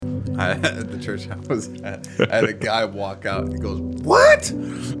At the church I was at, I had a guy walk out and he goes, "What?"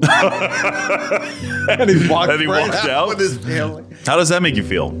 and he walked out with his family. How does that make you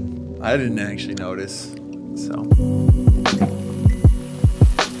feel? I didn't actually notice. So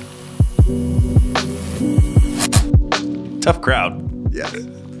Tough crowd. yeah,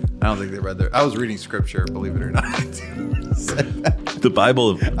 I don't think they read their. I was reading scripture, believe it or not. The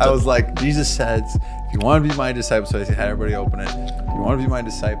Bible. I was like, Jesus says, if you want to be my disciple, so I had everybody open it. If you want to be my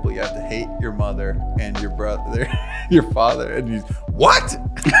disciple, you have to hate your mother and your brother, your father. And he's, what?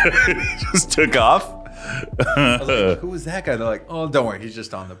 Just took off. I was like, who was that guy? They're like, oh, don't worry, he's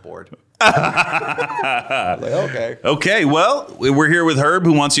just on the board. I was like, okay. Okay, well, we're here with Herb,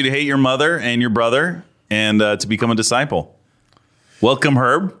 who wants you to hate your mother and your brother and to become a disciple. Welcome,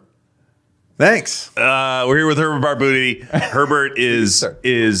 Herb. Thanks. We're here with Herbert Barbuti. Herbert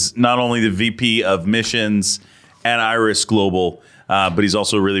is not only the VP of missions at Iris Global, but he's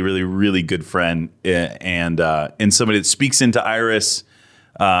also a really, really, really good friend and somebody that speaks into Iris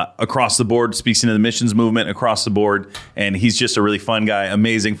across the board, speaks into the missions movement across the board. And he's just a really fun guy,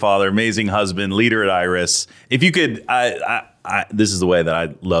 amazing father, amazing husband, leader at Iris. If you could, this is the way that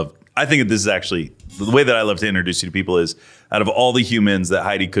I love. I think this is actually the way that I love to introduce you to people is out of all the humans that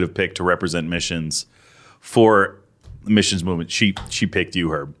Heidi could have picked to represent missions for the missions movement, she picked you,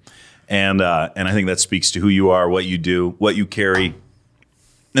 Herb. And I think that speaks to who you are, what you do, what you carry.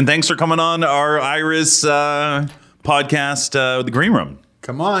 And thanks for coming on our Iris podcast, The Green Room.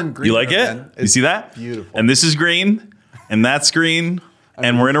 Come on, green. You like room, it? man. You see that? Beautiful. And this is green, and that's green,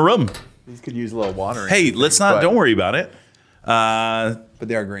 and we're in a room. These could use a little water. Hey, let's not. Don't worry about it. But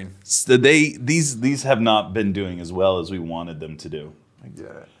they are green. These have not been doing as well as we wanted them to do. I get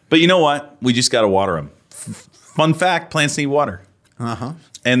it. But you know what? We just got to water them. Fun fact: plants need water.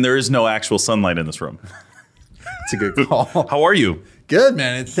 And there is no actual sunlight in this room. It's a good call. How are you? Good,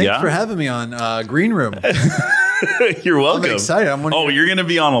 man. Thanks Yeah? for having me on Green Room. You're welcome. I'm excited. You're going to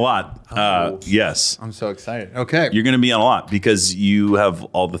be on a lot. Yes. I'm so excited. Okay. You're going to be on a lot because you have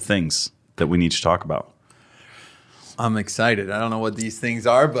all the things that we need to talk about. I'm excited. I don't know what these things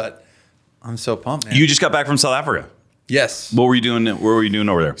are, but I'm so pumped, man. You just got back from South Africa. Yes. What were you doing? What were you doing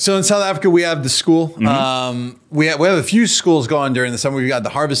over there? So in South Africa, we have the school. Mm-hmm. We have a few schools going during the summer. We've got the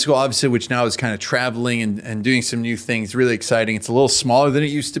Harvest School, obviously, which now is kind of traveling and doing some new things. Really exciting. It's a little smaller than it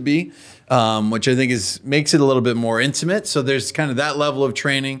used to be, which I think makes it a little bit more intimate. So there's kind of that level of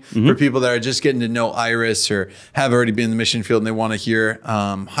training for people that are just getting to know Iris or have already been in the mission field and they want to hear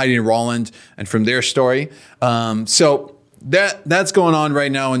Heidi and Roland and from their story. So that's going on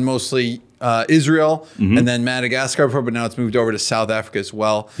right now in mostly Israel and then Madagascar before, but now it's moved over to South Africa as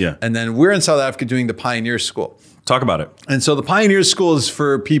well. Yeah. And then we're in South Africa doing the Pioneer School. Talk about it. And so the Pioneer School is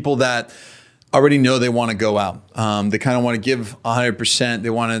for people that already know they want to go out. They kind of want to give 100%.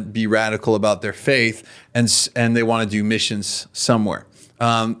 They want to be radical about their faith and they want to do missions somewhere.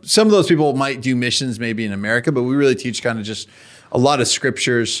 Some of those people might do missions maybe in America, but we really teach kind of just a lot of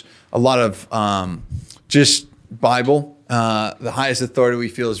scriptures, a lot of just Bible. The highest authority we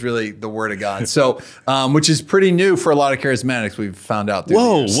feel is really the Word of God. So, which is pretty new for a lot of charismatics. We've found out.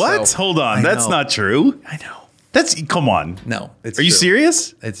 Whoa, what? So, Hold on. That's not true. I know. Come on. No, it's Are you true.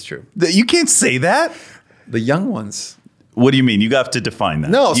 serious? It's true. You can't say that. The young ones. What do you mean? You have to define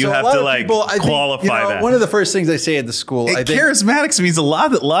that. No, you so have a lot to of like people, I think, qualify that. One of the first things I say at the school, I think, charismatics means a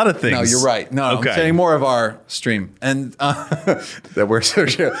lot of things. no, you're right. No, Okay. I'm saying more of our stream and that we're so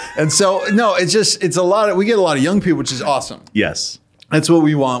sure. And so, no, it's a lot of, we get a lot of young people, which is awesome. Yes. That's what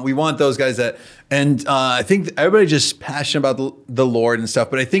we want. We want those guys that, and I think everybody just passionate about the Lord and stuff,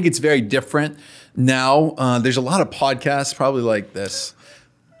 but I think it's very different now. There's a lot of podcasts probably like this.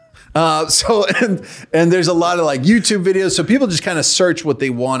 And there's a lot of like YouTube videos. So people just kind of search what they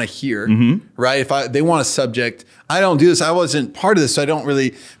want to hear, right? If they want a subject, I don't do this. I wasn't part of this. So I don't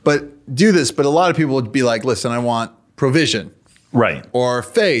really, do this. But a lot of people would be like, listen, I want provision. Right. Or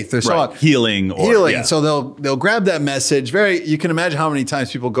faith or so on. Healing. Yeah. So they'll grab that message. You can imagine how many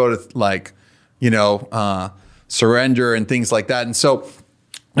times people go to like, surrender and things like that. And so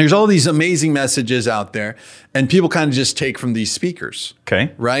there's all these amazing messages out there and people kind of just take from these speakers.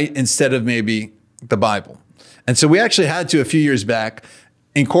 Okay. Right? Instead of maybe the Bible. And so we actually had to, a few years back,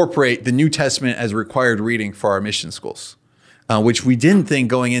 incorporate the New Testament as required reading for our mission schools. Which we didn't think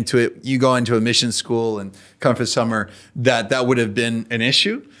going into it, you go into a mission school and come for summer, that would have been an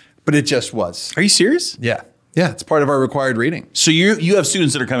issue, but it just was. Are you serious? Yeah. Yeah, it's part of our required reading. So you have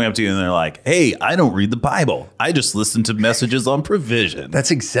students that are coming up to you and they're like, hey, I don't read the Bible. I just listen to messages on provision.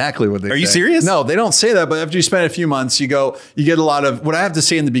 That's exactly what they say. Are you serious? No, they don't say that, but after you spend a few months, you get a lot of, what I have to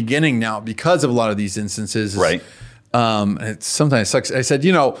say in the beginning now, because of a lot of these instances. Right. It sometimes sucks. I said,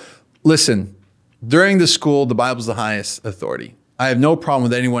 listen, during the school, the Bible's the highest authority. I have no problem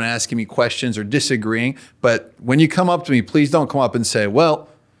with anyone asking me questions or disagreeing. But when you come up to me, please don't come up and say, well,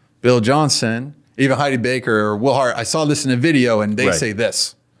 Bill Johnson, even Heidi Baker or Will Hart, I saw this in a video and they say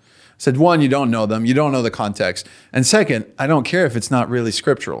this. I said, one, you don't know them. You don't know the context. And second, I don't care if it's not really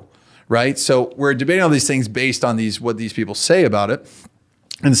scriptural, right? So we're debating all these things based on what these people say about it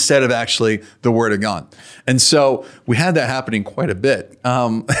instead of actually the word of God. And so we had that happening quite a bit.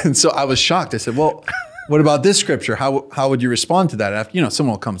 And so I was shocked. I said, well, what about this scripture? How would you respond to that? After,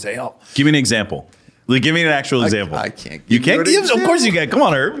 someone will come and say, oh. Give me an example. Like, give me an actual example. I can't. You can't give? Of course you can. Come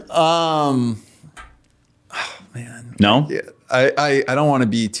on, Herb. Oh, man. No? Yeah. I don't want to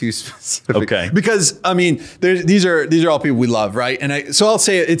be too specific. Okay. Because, these are all people we love, right? And so I'll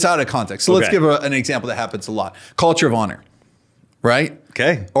say it's out of context. So let's give an example that happens a lot. Culture of honor, right?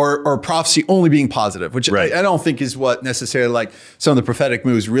 Okay. Or prophecy only being positive, which I don't think is what necessarily like some of the prophetic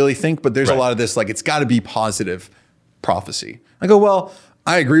moves really think, but there's a lot of this, like it's got to be positive prophecy. I go, well,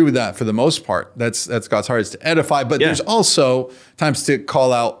 I agree with that for the most part. That's God's heart is to edify, but there's also times to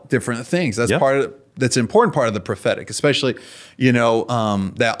call out different things. That's that's an important part of the prophetic, especially,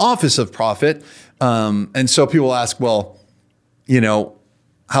 that office of prophet. And so people ask, well,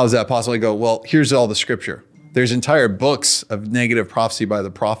 how is that possible? I go, well, here's all the scripture. There's entire books of negative prophecy by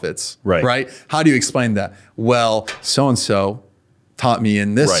the prophets, right? How do you explain that? Well, so-and-so taught me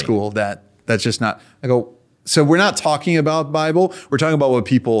in this school that's just not, I go, so we're not talking about Bible. We're talking about what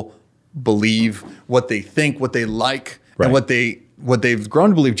people believe, what they think, what they like, and what they've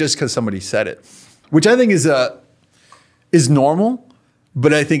grown to believe just because somebody said it, which I think is normal,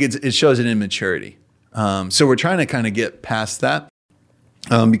 but I think it shows an immaturity. So we're trying to kind of get past that.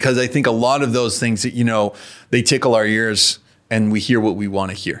 Because I think a lot of those things that, they tickle our ears and we hear what we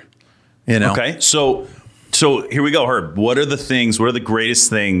want to hear, Okay. So here we go, Herb. What are the greatest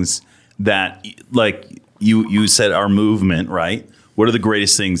things that, like you said, our movement, right? What are the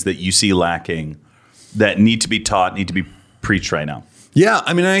greatest things that you see lacking that need to be taught, need to be preached right now? Yeah.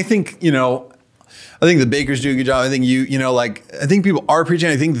 I think, I think the Bakers do a good job. I think I think people are preaching.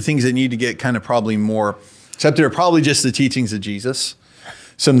 I think the things that need to get kind of probably more accepted are probably just the teachings of Jesus.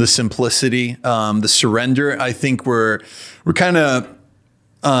 Some of the simplicity, the surrender. I think we're kind of,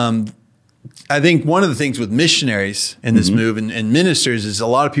 I think one of the things with missionaries in this move and ministers is a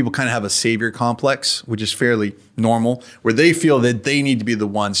lot of people kind of have a savior complex, which is fairly normal, where they feel that they need to be the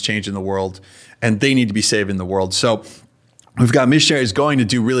ones changing the world and they need to be saving the world. So we've got missionaries going to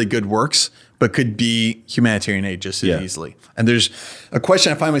do really good works, but could be humanitarian aid just as easily. And there's a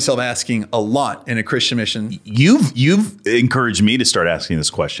question I find myself asking a lot in a Christian mission. You've encouraged me to start asking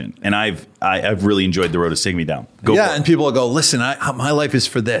this question, and I've really enjoyed the road it's taking me down. And people will go, listen, my life is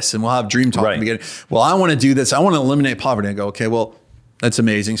for this, and we'll have dream talk in the beginning. Well, I want to do this. I want to eliminate poverty. I go, okay, well, that's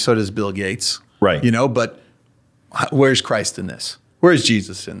amazing. So does Bill Gates, right? But where's Christ in this? Where's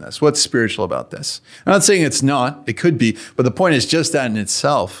Jesus in this? What's spiritual about this? I'm not saying it's not. It could be, but the point is just that in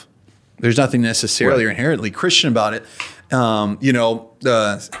itself. There's nothing necessarily or inherently Christian about it.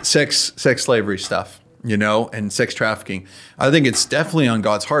 The sex slavery stuff, and sex trafficking. I think it's definitely on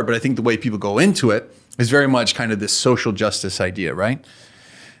God's heart, but I think the way people go into it is very much kind of this social justice idea, right?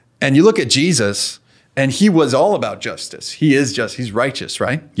 And you look at Jesus, and he was all about justice. He is just, he's righteous,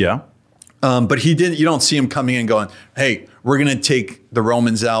 right? Yeah. But you don't see him coming in going, hey, we're going to take the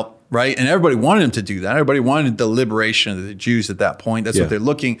Romans out. Right. And everybody wanted him to do that. Everybody wanted the liberation of the Jews at that point. That's what they're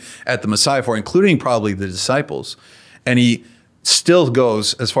looking at the Messiah for, including probably the disciples. And he still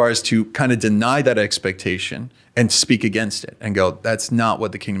goes as far as to kind of deny that expectation and speak against it and go, that's not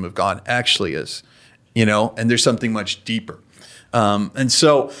what the kingdom of God actually is, and there's something much deeper. And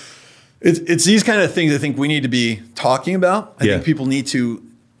so it's these kind of things I think we need to be talking about. I think people need to.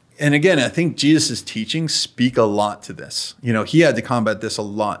 And again, I think Jesus' teachings speak a lot to this. He had to combat this a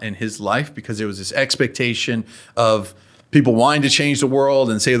lot in his life because there was this expectation of people wanting to change the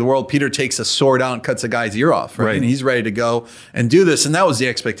world and save the world. Peter takes a sword out and cuts a guy's ear off, right? And he's ready to go and do this. And that was the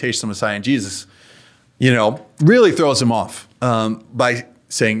expectation of Messiah. And Jesus, really throws him off by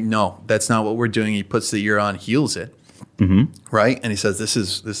saying, no, that's not what we're doing. He puts the ear on, heals it, right? And he says, this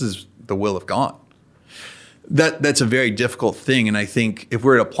is the will of God. That's a very difficult thing. And I think if we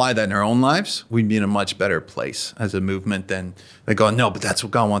were to apply that in our own lives, we'd be in a much better place as a movement than going, no, but that's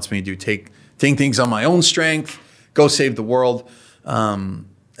what God wants me to do. Take things on my own strength, go save the world. And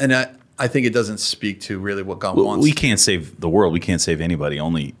I think it doesn't speak to really what God wants. We can't save the world. We can't save anybody.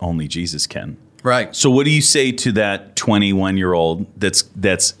 Only Jesus can. Right. So what do you say to that 21-year-old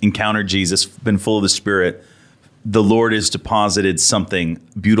that's encountered Jesus, been full of the Spirit? The Lord has deposited something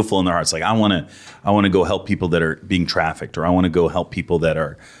beautiful in their hearts. Like I want to go help people that are being trafficked, or I want to go help people that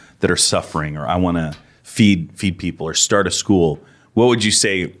are that are suffering, or I want to feed people or start a school, what would you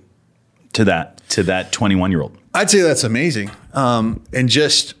say to that 21-year-old? I'd say that's amazing. And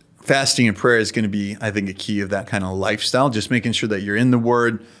just fasting and prayer is going to be, I think, a key of that kind of lifestyle. Just making sure that you're in the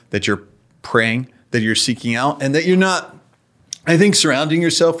Word, that you're praying, that you're seeking out, and that you're not, I think, surrounding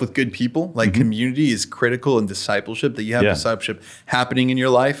yourself with good people. Like community is critical in discipleship, that you have discipleship happening in your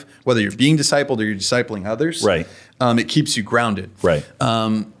life, whether you're being discipled or you're discipling others. Right. It keeps you grounded. Right.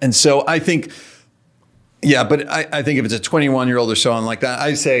 And so I think, but I think if it's a 21-year-old or so on like that,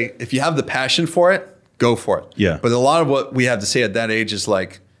 I say if you have the passion for it, go for it. Yeah. But a lot of what we have to say at that age is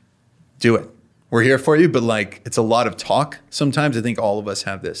like, do it. We're here for you, but like it's a lot of talk. Sometimes I think all of us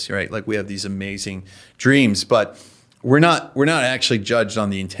have this, right? Like we have these amazing dreams, but we're not actually judged on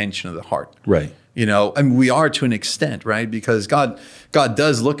the intention of the heart. Right. You know, I mean, we are to an extent, right? Because God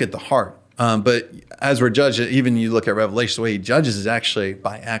does look at the heart. But as we're judged, even you look at Revelation, the way he judges is actually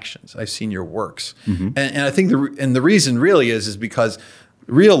by actions. I've seen your works. And I think the reason really is because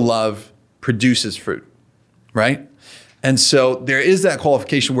real love produces fruit, right? And so there is that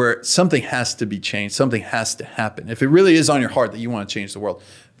qualification where something has to be changed. Something has to happen. If it really is on your heart that you want to change the world,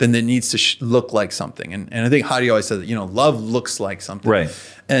 then it needs to look like something. And I think Heidi always says that, love looks like something.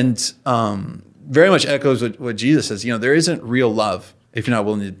 Right. And very much echoes what Jesus says. There isn't real love if you're not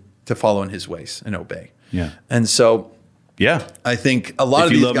willing to follow in his ways and obey. Yeah. And so I think a lot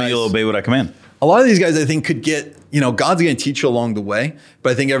of these guys, if you love me, you'll obey what I command. A lot of these guys, I think, could get, God's going to teach you along the way,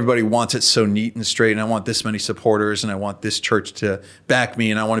 but I think everybody wants it so neat and straight, and I want this many supporters, and I want this church to back me,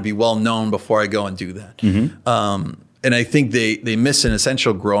 and I want to be well known before I go and do that. And I think they miss an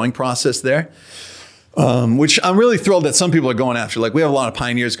essential growing process there, which I'm really thrilled that some people are going after. Like we have a lot of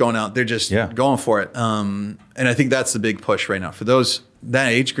pioneers going out, they're just going for it. And I think that's the big push right now. For that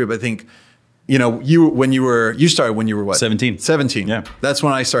age group, I think, you started when you were what? 17. 17. Yeah. That's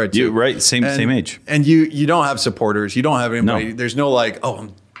when I started too. Right. Same age. And you don't have supporters. You don't have anybody. No. There's no like,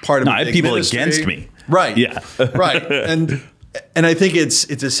 I'm part of I have people against me. Right. Yeah. Right. And I think it's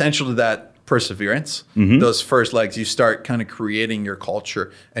essential to that perseverance. Those first legs, you start kind of creating your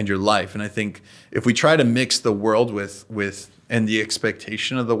culture and your life. And I think if we try to mix the world with and the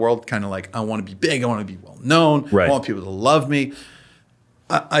expectation of the world, kind of like, I want to be big, I want to be well known, right. I want people to love me,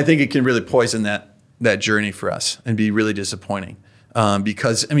 I think it can really poison that journey for us and be really disappointing.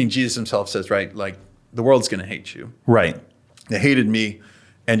 Because, Jesus himself says, right, like the world's going to hate you. Right. They hated me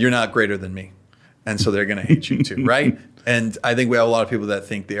and you're not greater than me. And so they're going to hate you too, right? And I think we have a lot of people that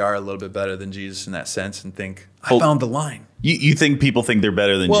think they are a little bit better than Jesus in that sense and think, I found the line. You think people think they're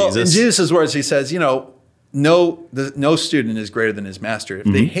better than Jesus? Well, in Jesus' words, he says, no student is greater than his master. If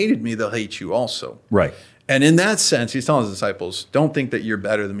they hated me, they'll hate you also. Right. And in that sense, he's telling his disciples, don't think that you're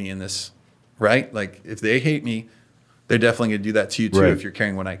better than me in this, right? Like if they hate me, they're definitely going to do that to you too if you're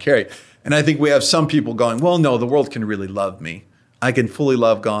carrying what I carry. And I think we have some people going, well, no, the world can really love me. I can fully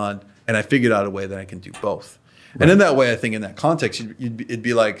love God, and I figured out a way that I can do both. Right. And in that way, I think in that context, it'd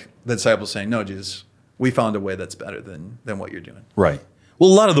be like the disciples saying, no, Jesus, we found a way that's better than what you're doing. Right.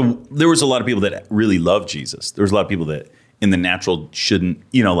 Well, there was a lot of people that really loved Jesus. There was a lot of people that in the natural shouldn't,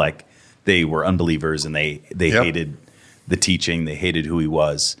 like they were unbelievers and they hated the teaching, they hated who he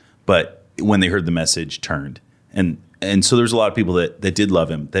was. But when they heard the message, turned. And so there's a lot of people that did love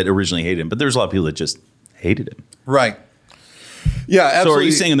him, that originally hated him. But there's a lot of people that just hated him. Right. Yeah, absolutely. So are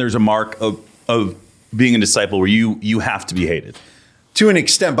you saying there's a mark of being a disciple where you have to be hated? To an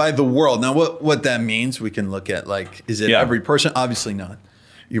extent, by the world. Now, what that means, we can look at, like, is it every person? Obviously not.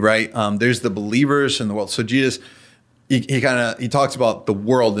 You're right. There's the believers in the world. So Jesus, he talks about the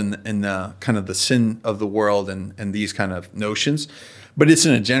world and the kind of the sin of the world and these kind of notions, but it's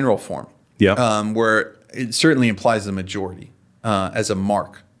in a general form. Yeah. Where it certainly implies the majority as a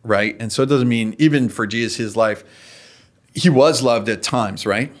mark, right? And so it doesn't mean, even for Jesus, his life, he was loved at times,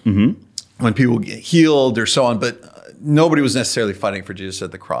 right? Mm-hmm. When people get healed or so on, but nobody was necessarily fighting for Jesus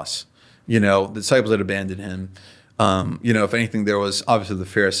at the cross. The disciples had abandoned him. If anything, there was obviously the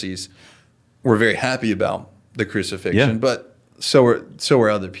Pharisees were very happy about the crucifixion, but so were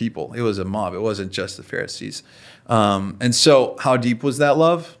other people. It was a mob. It wasn't just the Pharisees. And so how deep was that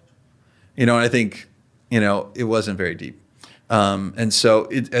love? And I think, it wasn't very deep. And so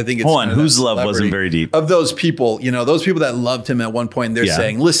I think it's hold on, whose love wasn't very deep? Of those people, those people that loved him at one point, they're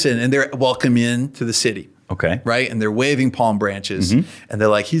saying, listen, and they're welcome in to the city. Okay. Right? And they're waving palm branches and they're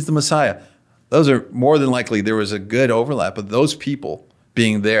like, he's the Messiah. Those are more than likely, there was a good overlap of those people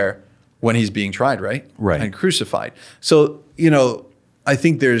being there when he's being tried, right? Right. And crucified. So, I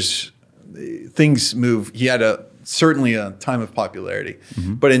think there's things move. He had certainly a time of popularity,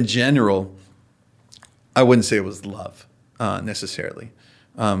 but in general, I wouldn't say it was love necessarily.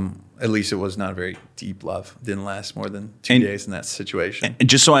 At least it was not a very deep love. Didn't last more than 2 days in that situation. And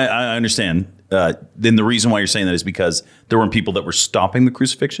just so I understand, then the reason why you're saying that is because there weren't people that were stopping the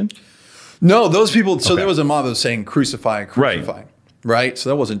crucifixion? No, those people. So there was a mob that was saying crucify, crucify. Right. Right. So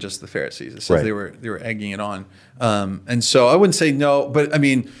that wasn't just the Pharisees. It says Right. they were egging it on. And so I wouldn't say no, but I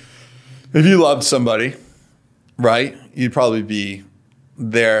mean, if you loved somebody, right, you'd probably be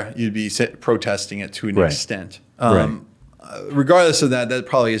there. You'd be protesting it to an Right. extent. Right. Regardless of that, that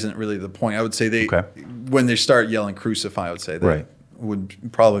probably isn't really the point. I would say when they start yelling crucify, I would say that Right.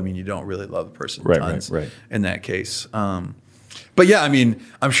 would probably mean you don't really love the person Right, tons right. in that case. But yeah, I mean,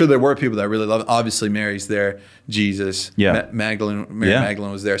 I'm sure there were people that really love it. Obviously, Mary's there, Jesus, Yeah. Mary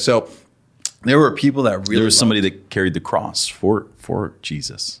Magdalene was there. So there were people that really There was somebody loved. that carried the cross for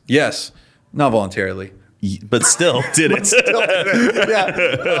Jesus. Yes, not voluntarily. But still did it.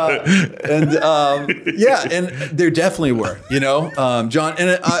 And there definitely were, John,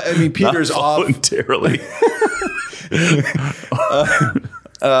 and I mean, Peter's Not off. voluntarily.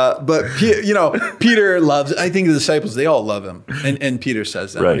 But Peter loves. I think the disciples, they all love him, and Peter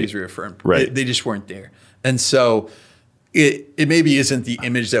says that when Right. he's reaffirmed. Right. They just weren't there, and so it maybe isn't the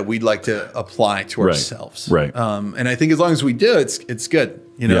image that we'd like to apply to ourselves. Right. And I think as long as we do, it's good.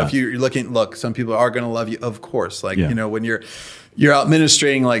 Yeah. If you're looking, some people are going to love you, of course. Like Yeah. when you're out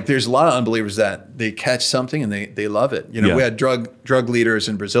ministering, like there's a lot of unbelievers that they catch something and they love it. Yeah. We had drug leaders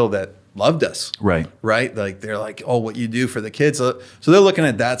in Brazil that loved us. Right. Right. Like they're like, oh, what you do for the kids. So they're looking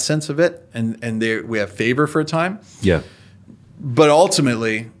at that sense of it, and we have favor for a time. Yeah. But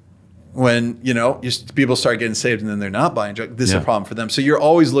ultimately, when people start getting saved and then they're not buying drugs, this is a Yeah. problem for them. So you're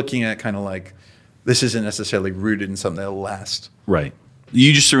always looking at kind of like this isn't necessarily rooted in something that'll last. Right.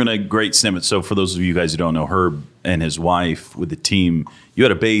 You just threw in a great snippet. So for those of you guys who don't know, Herb and his wife with the team, you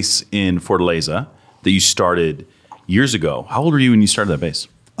had a base in Fortaleza that you started years ago. How old were you when you started that base?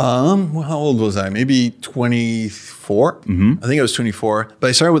 Well, how old was I? Maybe 24. Mm-hmm. I think I was 24. But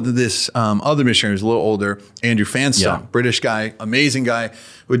I started with this other missionary who's a little older, Andrew Fanstone, Yeah. British guy, amazing guy,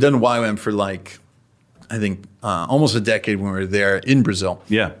 who had done YWAM for I think almost a decade when we were there in Brazil.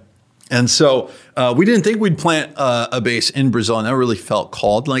 Yeah. And so we didn't think we'd plant a base in Brazil, and I really felt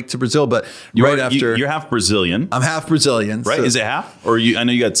called to Brazil. But after You're half Brazilian, I'm half Brazilian, right? so- Is it half? Or I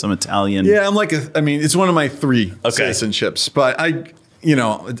know you got some Italian. Yeah, I'm it's one of my 3 citizenships, but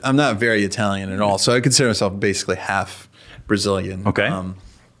I'm not very Italian at all. So I consider myself basically half Brazilian. Okay.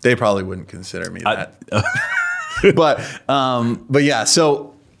 They probably wouldn't consider me that. But yeah,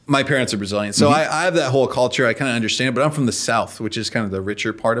 so my parents are Brazilian. So I have that whole culture. I kind of understand it, but I'm from the South, which is kind of the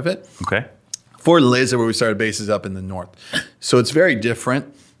richer part of it. Okay. Fortaleza, where we started bases, up in the north. So it's very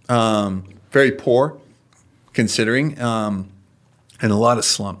different, very poor considering, and a lot of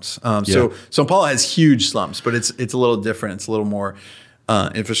slums. So Sao Paulo has huge slums, but it's a little different. It's a little more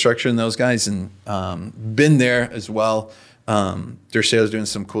infrastructure than those guys, and been there as well. Dirceo's doing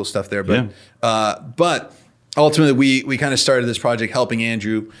some cool stuff there, but ultimately we kind of started this project helping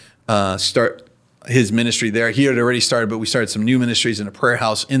Andrew start his ministry there. He had already started, but we started some new ministries in a prayer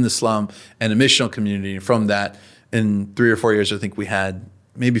house in the slum and a missional community. And from that, in 3 or 4 years, I think we had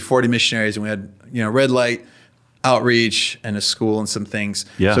maybe 40 missionaries, and we had red light, outreach, and a school and some things.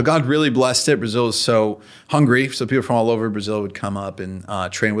 Yeah. So God really blessed it. Brazil is so hungry, so people from all over Brazil would come up and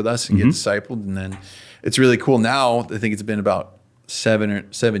train with us and get discipled. And then it's really cool now. I think it's been about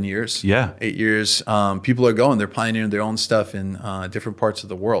 7 years. Yeah. 8 years. People are going. They're pioneering their own stuff in different parts of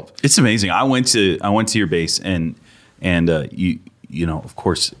the world. It's amazing. I went to your base, and you know, of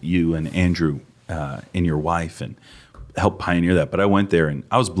course, you and Andrew and your wife and helped pioneer that. But I went there and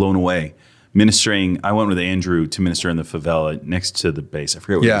I was blown away. Ministering, I went with Andrew to minister in the favela next to the base. I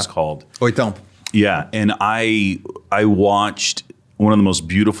forget what it was called. Oitão. Yeah, and I watched one of the most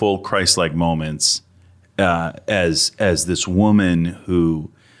beautiful Christ-like moments as this woman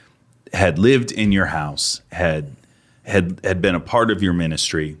who had lived in your house, had been a part of your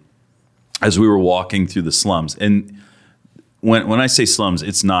ministry, as we were walking through the slums. And when I say slums,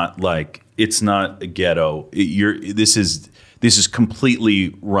 it's not a ghetto. This is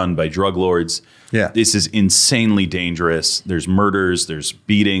completely run by drug lords. Yeah. This is insanely dangerous. There's murders, there's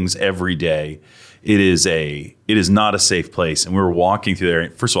beatings every day. It is not a safe place. And we were walking through there.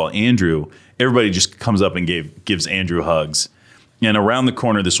 First of all, Andrew, everybody just comes up and gives Andrew hugs. And around the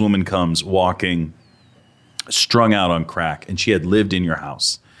corner, this woman comes walking, strung out on crack, and she had lived in your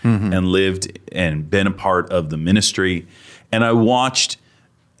house and lived and been a part of the ministry. And I watched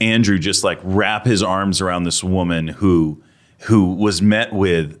Andrew just wrap his arms around this woman who was met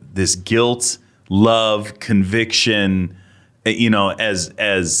with this guilt, love, conviction, as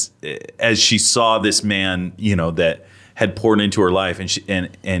she saw this man, that had poured into her life,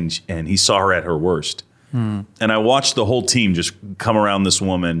 and he saw her at her worst. And I watched the whole team just come around this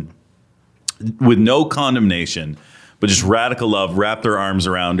woman with no condemnation, but just radical love, wrap their arms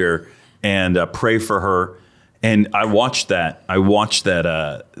around her and pray for her. And I watched that.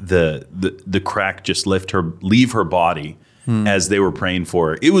 The crack just leave her body as they were praying for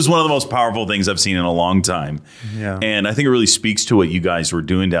her. It was one of the most powerful things I've seen in a long time. Yeah. And I think it really speaks to what you guys were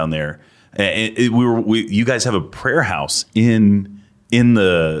doing down there. You guys have a prayer house in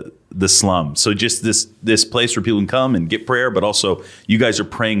the slum. So just this place where people can come and get prayer, but also you guys are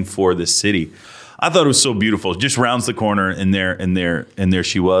praying for this city. I thought it was so beautiful. Just rounds the corner, and there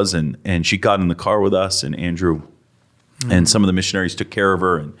she was, and she got in the car with us and Andrew, and some of the missionaries took care of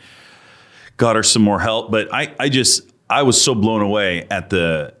her and got her some more help. But I was so blown away at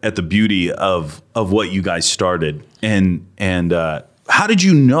the beauty of what you guys started, and how did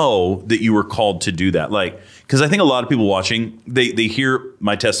you know that you were called to do that? Like, because I think a lot of people watching, they hear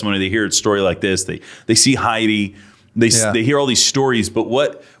my testimony, they hear a story like this, they see Heidi. They hear all these stories, but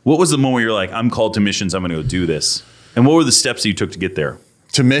what was the moment you're like, I'm called to missions, I'm going to go do this? And what were the steps that you took to get there?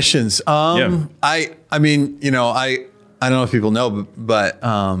 To missions? I mean, I don't know if people know, but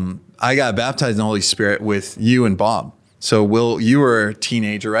I got baptized in the Holy Spirit with you and Bob. So Will, you were a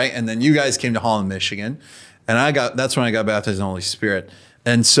teenager, right? And then you guys came to Holland, Michigan, and that's when I got baptized in the Holy Spirit.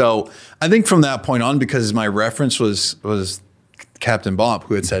 And so I think from that point on, because my reference was Captain Bob,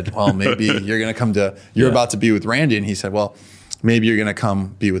 who had said, well, maybe you're about to be with Randy. And he said, well, maybe you're going to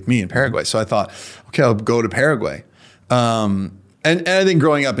come be with me in Paraguay. So I thought, okay, I'll go to Paraguay. And I think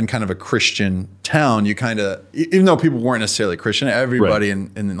growing up in kind of a Christian town, you kind of, even though people weren't necessarily Christian, everybody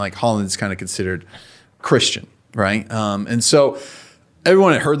in like Holland is kind of considered Christian, right? And so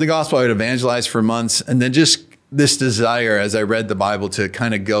everyone had heard the gospel. I had evangelized for months. And then just this desire, as I read the Bible, to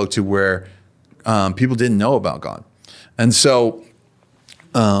kind of go to where people didn't know about God. And so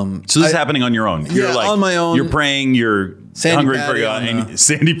this is happening on your own. You're on my own. You're praying. You're hungry for God. And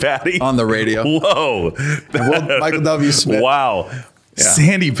Sandy Patty on the radio. Whoa, Michael W. Smith. Wow, yeah.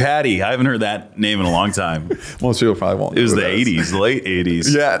 Sandy Patty. I haven't heard that name in a long time. Most people probably won't. It was the '80s, late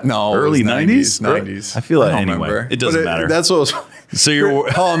 '80s. Yeah, no, early '90s. '90s. I feel like anyway. It doesn't matter. That's what was. So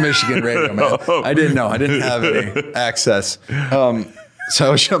you're Holland, Michigan radio, man. I didn't know. I didn't have any access. So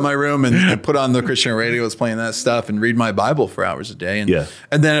I would shut my room and put on the Christian radio, was playing that stuff, and read my Bible for hours a day.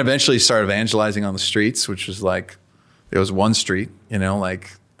 And then eventually started evangelizing on the streets, which was like, there was one street,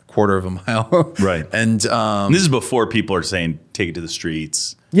 like a quarter of a mile. Right. And this is before people are saying, take it to the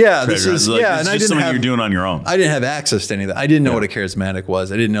streets. Yeah. This is, and I didn't something you're doing on your own. I didn't have access to any of that. I didn't know what a charismatic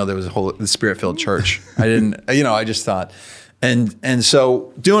was. I didn't know there was the Spirit-filled church. I didn't, I just thought, and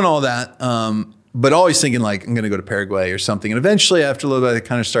so doing all that, but always thinking like, I'm going to go to Paraguay or something. And eventually after a little bit, I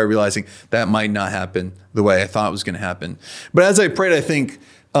kind of started realizing that might not happen the way I thought it was going to happen. But as I prayed, I think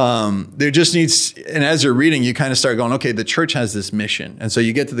there just needs, and as you're reading, you kind of start going, okay, the church has this mission. And so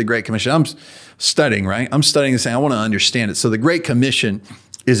you get to the Great Commission. I'm studying, right? I'm studying and saying, I want to understand it. So the Great Commission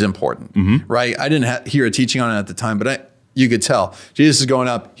is important, right? I didn't hear a teaching on it at the time, but you could tell Jesus is going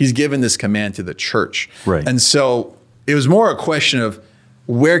up. He's given this command to the church. Right. And so it was more a question of,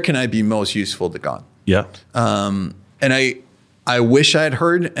 where can I be most useful to God? Yeah. And I wish I had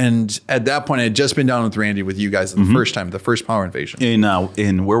heard. And at that point, I had just been down with Randy with you guys the first time, the first Power Invasion.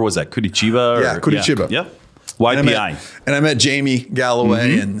 In where was that? Curitiba? Yeah, Curitiba. Yeah. YPI. And I met Jamie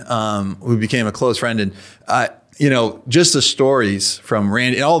Galloway, and we became a close friend. And just the stories from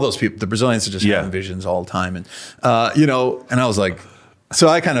Randy and all those people, the Brazilians are just having visions all the time. And and I was like, so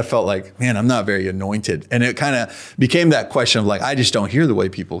I kind of felt like, man, I'm not very anointed. And it kind of became that question of like, I just don't hear the way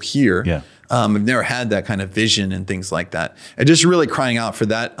people hear. Yeah. I've never had that kind of vision and things like that. And just really crying out for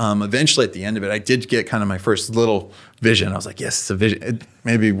that. Eventually at the end of it, I did get kind of my first little vision. I was like, yes, it's a vision. It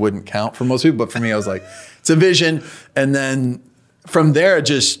maybe wouldn't count for most people, but for me, I was like, it's a vision. And then from there, I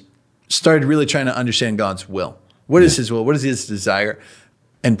just started really trying to understand God's will. What is his will? What is his desire?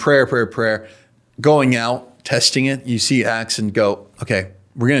 And prayer, going out, testing it. You see Acts and go, okay,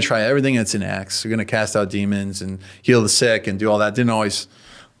 we're going to try everything that's in Acts. We're going to cast out demons and heal the sick and do all that.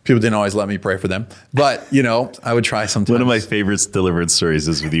 People didn't always let me pray for them, but I would try sometimes. One of my favorite deliverance stories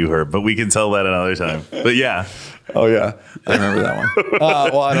is with you, Herb, but we can tell that another time. But yeah. Oh yeah. I remember that one.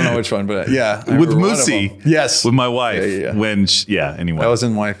 Well, I don't know which one, but yeah. With Musi. Yes. With my wife. Yeah. Anyway. I was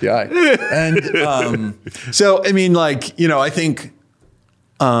in YPI. And so, I mean, I think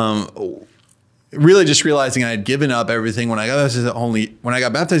really just realizing I had given up everything when I got baptized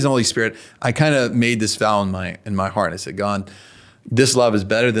in the Holy Spirit, I kind of made this vow in my heart. I said, God, this love is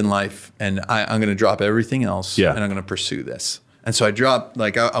better than life, and I'm going to drop everything else, and I'm going to pursue this. And so I dropped,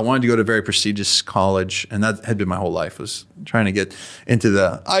 like, I wanted to go to a very prestigious college, and that had been my whole life, was trying to get into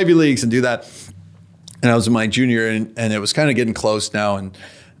the Ivy Leagues and do that. And I was in my junior, and it was kind of getting close now, and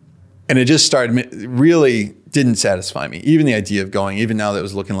it just started, really didn't satisfy me. Even the idea of going, even now that it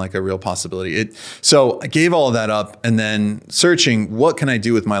was looking like a real possibility. So I gave all of that up, and then searching, what can I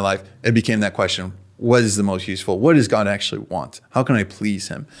do with my life? It became that question. What is the most useful? What does God actually want? How can I please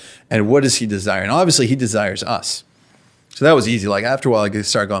him? And what does he desire? And obviously he desires us. So that was easy. Like after a while, I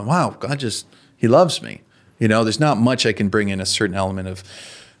started going, wow, God he loves me. There's not much I can bring in a certain element of,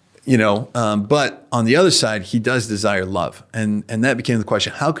 but on the other side, he does desire love. And that became the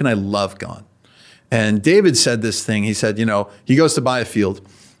question, how can I love God? And David said this thing. He said, he goes to buy a field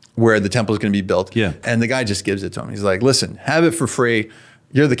where the temple is going to be built. Yeah. And the guy just gives it to him. He's like, listen, have it for free.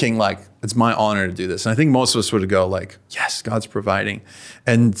 You're the king. Like, it's my honor to do this. And I think most of us would go like, yes, God's providing.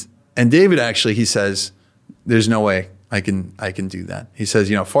 And David actually, he says, there's no way I can do that. He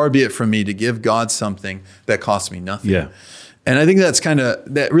says, far be it from me to give God something that costs me nothing. Yeah. And I think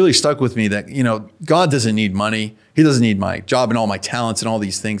that really stuck with me that, God doesn't need money. He doesn't need my job and all my talents and all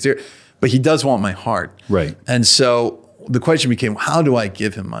these things there, but he does want my heart. Right. And so the question became, how do I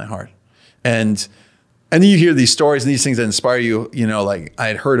give him my heart? And then you hear these stories and these things that inspire you, like I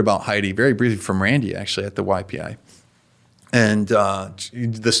had heard about Heidi very briefly from Randy actually at the YPI. And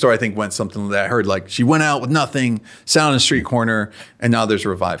the story I think went something that I heard, like she went out with nothing, sat on a street corner, and now there's a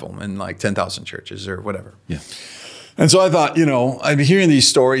revival in like 10,000 churches or whatever. Yeah. And so I thought, I'd be hearing these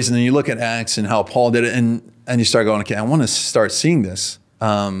stories, and then you look at Acts and how Paul did it, and you start going, okay, I want to start seeing this,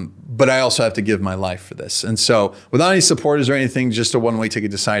 but I also have to give my life for this. And so without any supporters or anything, just a one-way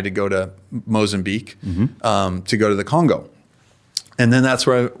ticket, decided to go to Mozambique, to go to the Congo. And then that's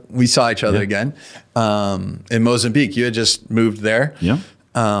where we saw each other again, in Mozambique. You had just moved there. Yeah.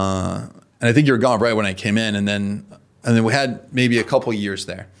 And I think you were gone right when I came in. And then we had maybe a couple years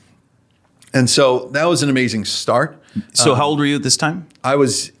there. And so that was an amazing start. So how old were you at this time? I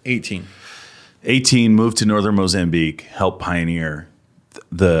was 18. 18, moved to northern Mozambique, helped pioneer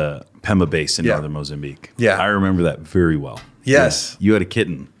the Pemba base in northern Mozambique. Yeah. I remember that very well. Yes. Yeah. You had a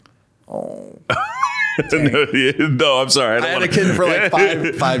kitten. Oh. No, I'm sorry. I had a kitten for like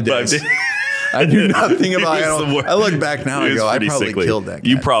five days. I knew nothing about it. I look back now and go, I probably sickly. Killed that cat.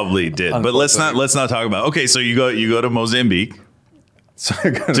 You probably did. But let's not talk about. Okay, so you go to Mozambique.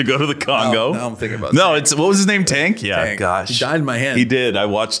 To go to the Congo. Now I'm thinking about Tank. What was his name? Tank? Yeah, Tank. gosh. He died in my hand. He did. I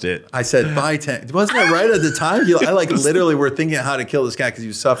watched it. I said, bye, Tank. Wasn't that right at the time? I literally were thinking how to kill this cat because he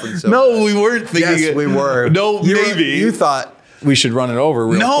was suffering so No, we weren't thinking Yes, we were. No, maybe. You thought we should run it over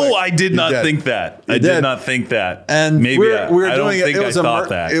real quick. No, I did not think that. I did not think that. And maybe we were I doing don't it. think It was I thought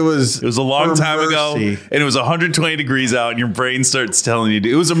that. It was a long time ago, and it was 120 degrees out, and your brain starts telling you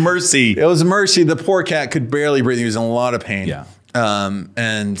it was a mercy. It was a mercy. The poor cat could barely breathe. He was in a lot of pain. Yeah.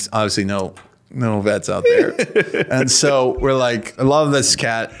 And obviously no vets out there. And so we're like, I love this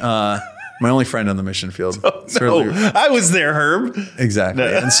cat. My only friend on the mission field. I was there, Herb. Exactly.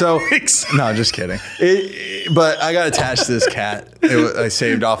 And so, no, just kidding. But I got attached to this cat. I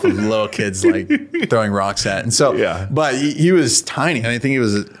saved off of little kids like throwing rocks at. And so, but he was tiny. I think he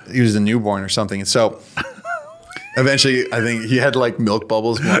was a newborn or something. And so eventually, I think he had like milk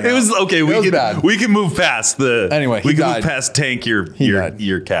bubbles. It was okay. We can move past the. Anyway, we can move past Tank, your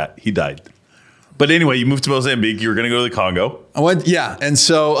cat. He died. But anyway, you moved to Mozambique. You were going to go to the Congo. I went, and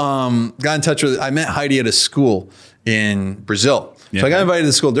so got in touch with. I met Heidi at a school in Brazil. So I got invited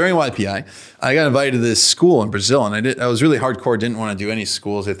to school during YPI. I got invited to this school in Brazil, and I was really hardcore. Didn't want to do any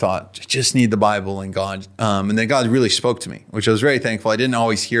schools. I thought just need the Bible and God. And then God really spoke to me, which I was very thankful. I didn't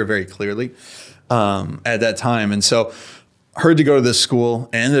always hear very clearly at that time, and so heard to go to this school.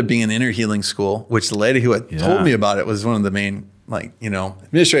 It ended up being an inner healing school, which the lady who had told me about it was one of the main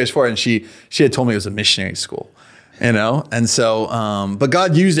administrators for it, and she had told me it was a missionary school, and so but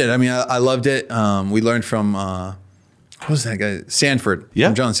God used it. I mean, I loved it. We learned from what was that guy? Sanford.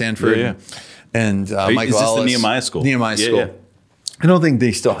 From John Sanford. And Michael Ellis. Is this the Nehemiah school? Nehemiah school. Yeah. I don't think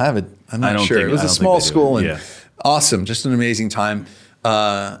they still have it. I'm not sure. It was a small school and awesome. Just an amazing time.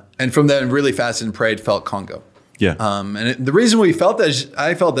 And from then, really fasted and prayed, felt Congo. Yeah. And the reason we felt that,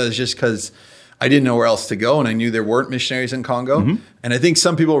 I felt that is just because I didn't know where else to go, and I knew there weren't missionaries in Congo. Mm-hmm. And I think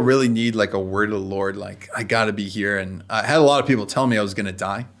some people really need like a word of the Lord, like I got to be here. And I had a lot of people tell me I was going to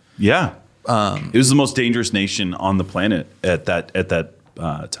die. Yeah. It was the most dangerous nation on the planet at that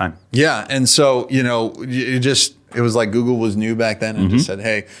time. Yeah. And so, it was like Google was new back then and just said,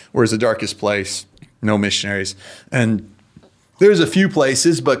 hey, where's the darkest place? No missionaries. And There's a few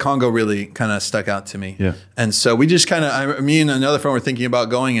places, but Congo really kind of stuck out to me. Yeah. And so we just kind of, me and another friend were thinking about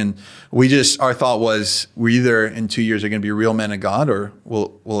going, and our thought was, we're either in 2 years are going to be real men of God, or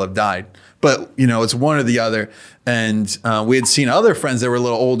we'll have died. But, it's one or the other. And we had seen other friends that were a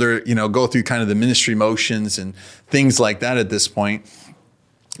little older, go through kind of the ministry motions and things like that at this point.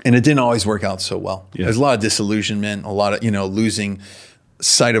 And it didn't always work out so well. Yeah. There's a lot of disillusionment, a lot of, losing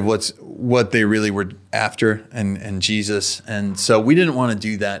sight of what they really were after and Jesus. And so we didn't want to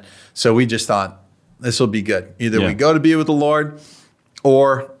do that. So we just thought this will be good. Either we go to be with the Lord,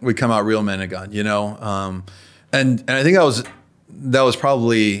 or we come out real men of God, and I think that was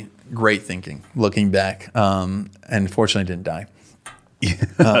probably great thinking looking back. And fortunately didn't die.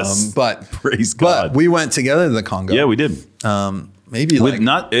 Yes. But praise God. But we went together to the Congo. Yeah, we did. Maybe With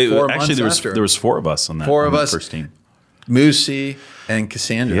like 4 months after. there was 4 of us on that. Four of on the us. first team. Moosey and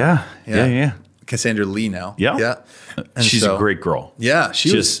Cassandra. Yeah. Cassandra Lee now. Yeah. And She's so- a great girl. Yeah, she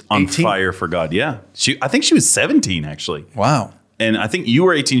Just was on 18. fire for God. Yeah. I think she was 17 actually. Wow. And I think you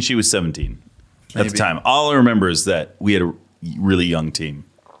were 18, she was 17 at Maybe. the time. All I remember is that we had a really young team.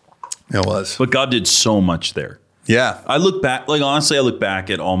 It was. But God did so much there. Yeah. I look back, honestly, I look back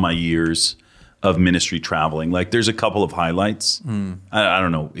at all my years of ministry traveling. Like, there's a couple of highlights. I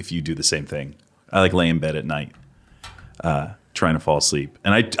don't know if you do the same thing. I like lay in bed at night, trying to fall asleep.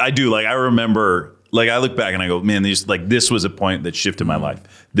 And I do, I remember, I look back and I go, man, this was a point that shifted my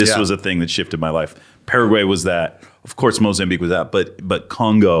life. This was a thing that shifted my life. Paraguay was that. Of course, Mozambique was that. But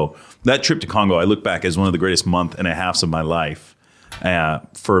Congo, that trip to Congo, I look back as one of the greatest month and a halves of my life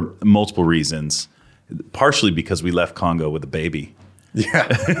for multiple reasons. Partially because we left Congo with a baby. Yeah.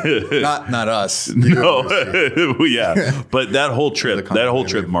 not us. No, yeah. But that whole trip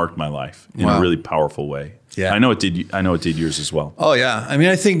Congo marked my life in Wow. a really powerful way. Yeah. I know it did yours as well. Oh, yeah. I mean,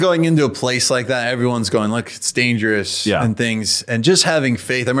 I think going into a place like that, everyone's going, look, it's dangerous and things. And just having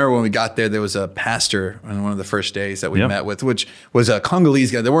faith. I remember when we got there was a pastor on one of the first days that we met with, which was a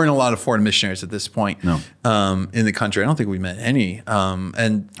Congolese guy. There weren't a lot of foreign missionaries at this point in the country. I don't think we met any.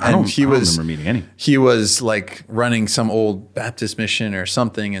 And I don't he was remember meeting any. He was running some old Baptist mission or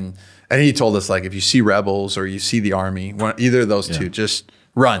something. And he told us, if you see rebels or you see the army, either of those two, just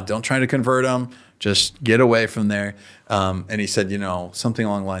run. Don't try to convert them. Just get away from there. And he said, something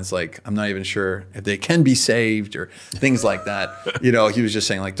along the lines I'm not even sure if they can be saved or things like that. He was just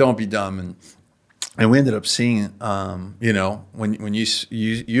saying don't be dumb. And we ended up seeing, when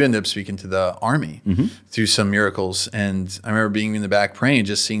you ended up speaking to the army through some miracles. And I remember being in the back praying,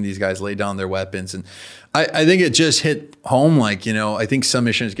 just seeing these guys lay down their weapons. And I think it just hit home. I think some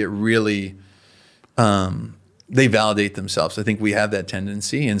missionaries get really, they validate themselves. I think we have that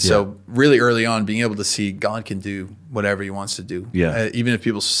tendency. And so really early on, being able to see God can do whatever he wants to do. Yeah. Even if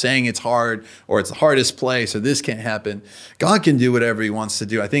people saying it's hard or it's the hardest place or this can't happen, God can do whatever he wants to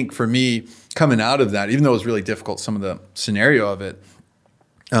do. I think for me, coming out of that, even though it was really difficult, some of the scenario of it,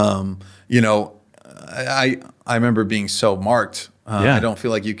 I remember being so marked. I don't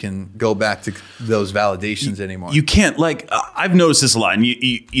feel like you can go back to those validations anymore. You can't. I've noticed this a lot, and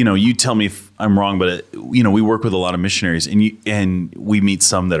you tell me if I'm wrong, but we work with a lot of missionaries, and we meet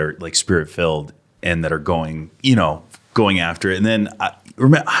some that are spirit filled and that are going after it. And then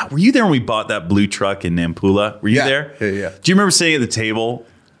remember, were you there when we bought that blue truck in Nampula? Were you there? Yeah. Do you remember sitting at the table?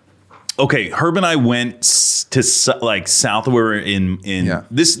 Okay, Herb and I went to south of where we're in.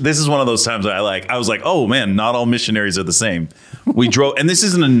 This is one of those times I was like, oh man, not all missionaries are the same. We drove, and this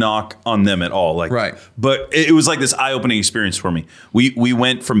isn't a knock on them at all. Right. But it was this eye-opening experience for me. We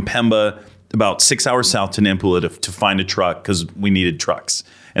went from Pemba about 6 hours south to Nampula to find a truck because we needed trucks.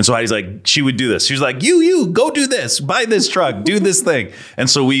 And so Heidi's she would do this. She was like, you go do this, buy this truck, do this thing. And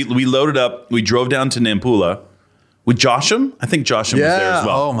so we loaded up, we drove down to Nampula. With Josham? I think Josham was there as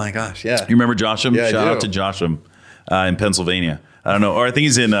well. Oh my gosh, yeah. You remember Josham? Yeah, Shout I do. out to Josham in Pennsylvania. I don't know, or I think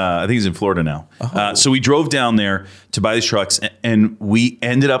he's in Florida now. So we drove down there to buy these trucks, and we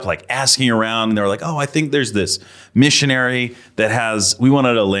ended up asking around, and they were like, "Oh, I think there's this missionary that we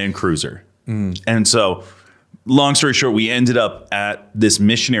wanted a Land Cruiser." And so, long story short, we ended up at this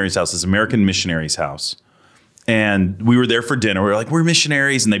missionary's house, this American missionary's house. And we were there for dinner. We were we're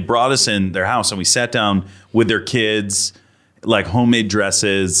missionaries. And they brought us in their house and we sat down with their kids, homemade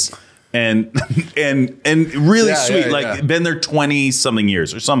dresses and really sweet. Been there 20 something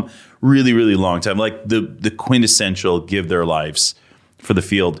years or some really, really long time. The quintessential give their lives for the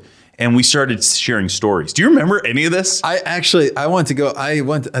field. and we started sharing stories. Do you remember any of this? I went to go. I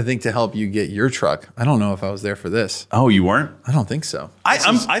think to help you get your truck. I don't know if I was there for this. Oh, you weren't? I don't think so.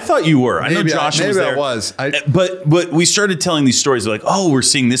 I thought you were. I know Josh was there. I was. But we started telling these stories like, oh, we're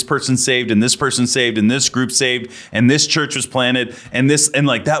seeing this person saved and this person saved and this group saved and this church was planted and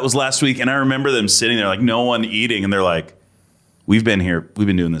like that was last week. And I remember them sitting there like no one eating and they're like, we've been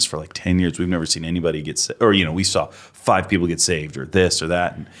doing this for like 10 years. We've never seen anybody get saved. Or, we saw 5 people get saved or this or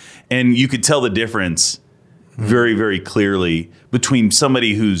that. And you could tell the difference very, very clearly between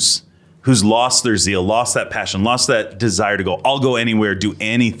somebody who's lost their zeal, lost that passion, lost that desire to go, I'll go anywhere, do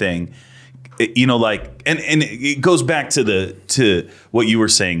anything. And it goes back to what you were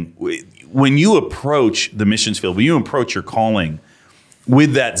saying. When you approach the missions field, when you approach your calling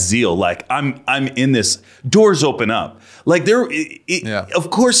with that zeal, like I'm in this, doors open up. Like of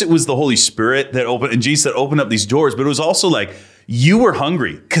course it was the Holy Spirit that opened and Jesus that opened up these doors, but it was also like you were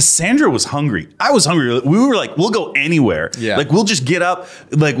hungry. Cassandra was hungry. I was hungry. We were like, we'll go anywhere. Yeah. Like we'll just get up.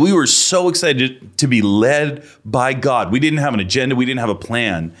 Like we were so excited to be led by God. We didn't have an agenda. We didn't have a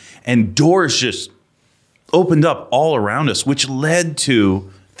plan. And doors just opened up all around us, which led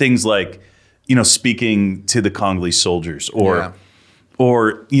to things like, speaking to the Congolese soldiers or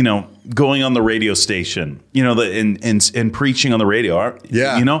going on the radio station, and preaching on the radio.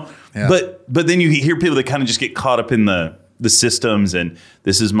 Yeah. But then you hear people that kind of just get caught up in the systems and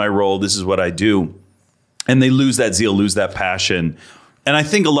this is my role, this is what I do. And they lose that zeal, lose that passion. And I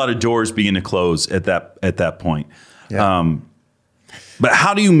think a lot of doors begin to close at that point. Yeah. But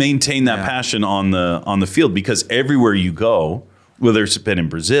how do you maintain that passion on the field? Because everywhere you go, whether it's been in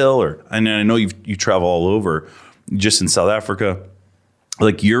Brazil and I know you travel all over, just in South Africa,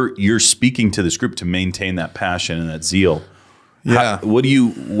 like you're speaking to this group to maintain that passion and that zeal. Yeah. How would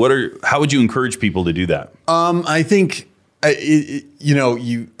you encourage people to do that? I think,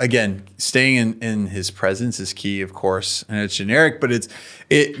 you again, staying in his presence is key, of course, and it's generic, but it's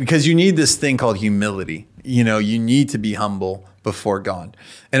because you need this thing called humility. You need to be humble before God.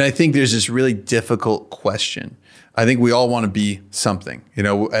 And I think there's this really difficult question. I think we all want to be something,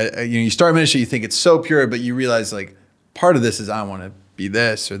 you start ministry, you think it's so pure, but you realize like part of this is I want to be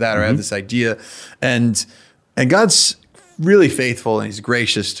this or that, or I have this idea. And God's really faithful and he's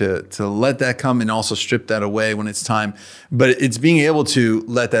gracious to let that come and also strip that away when it's time. But it's being able to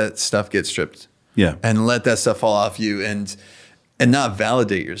let that stuff get stripped. Yeah. And let that stuff fall off you and not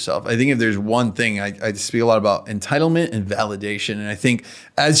validate yourself. I think if there's one thing, I speak a lot about entitlement and validation. And I think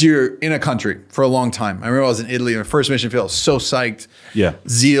as you're in a country for a long time, I remember I was in Italy, my first mission field, I was so psyched. Yeah.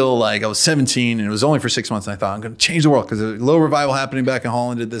 Zeal, like I was 17 and it was only for 6 months. And I thought I'm going to change the world because there's a little revival happening back in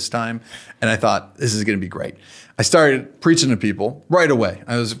Holland at this time. And I thought this is going to be great. I started preaching to people right away.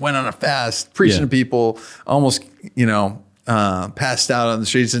 I went on a fast, preaching to people, almost, passed out on the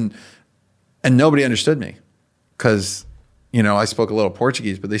streets and nobody understood me because I spoke a little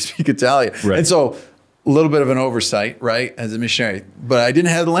Portuguese, but they speak Italian. Right. And so a little bit of an oversight, right, as a missionary. But I didn't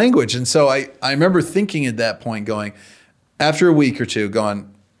have the language. And so I remember thinking at that point going, after a week or two,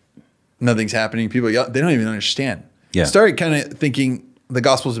 going, nothing's happening. People, they don't even understand. Yeah. I started kind of thinking the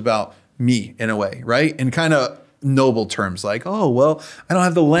gospel's about me in a way, right? And kind of noble terms like, oh, well, I don't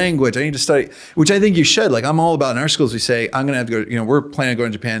have the language. I need to study, which I think you should. Like I'm all about, in our schools, we say, I'm going to have to go, we're planning on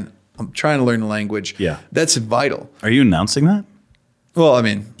going to Japan. I'm trying to learn the language. Yeah. That's vital. Are you announcing that? Well, I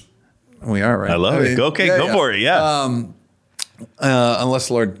mean, we are, right? I love it. Okay, go for it. Yeah. Unless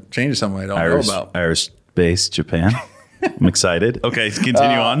the Lord changes something I don't know about. Irish-based Japan. I'm excited. Okay,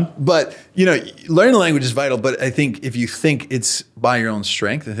 continue on. But, learning the language is vital. But I think if you think it's by your own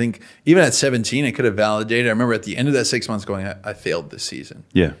strength, I think even at 17, I could have validated. I remember at the end of that 6 months going, I failed this season.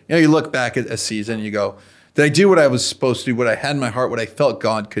 Yeah. You look back at a season and you go, did I do what I was supposed to do, what I had in my heart, what I felt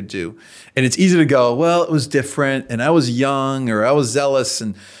God could do? And it's easy to go, well, it was different and I was young or I was zealous.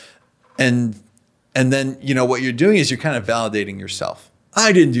 And then, what you're doing is you're kind of validating yourself.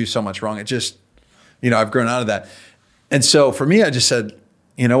 I didn't do so much wrong. It just, I've grown out of that. And so for me, I just said,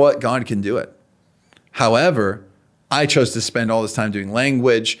 you know what? God can do it. However, I chose to spend all this time doing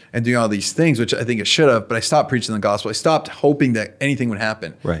language and doing all these things, which I think I should have, but I stopped preaching the gospel. I stopped hoping that anything would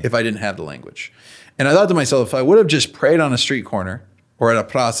happen if I didn't have the language. And I thought to myself, if I would have just prayed on a street corner or at a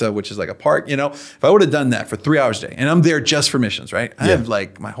plaza, which is like a park, if I would have done that for 3 hours a day, and I'm there just for missions, right? I have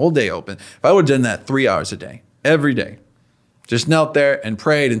like my whole day open. If I would have done that 3 hours a day, every day, just knelt there and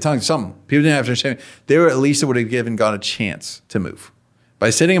prayed in tongues, something. People didn't have to understand me. They were at least it would have given God a chance to move. By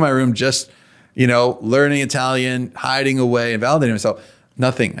sitting in my room, just, learning Italian, hiding away and validating myself,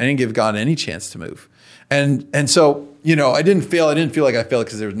 nothing. I didn't give God any chance to move. And so, I didn't fail. I didn't feel like I failed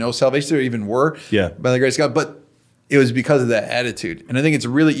because there was no salvation. There even were by the grace of God. But it was because of that attitude. And I think it's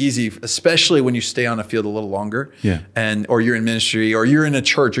really easy, especially when you stay on a field a little longer, or you're in ministry, or you're in a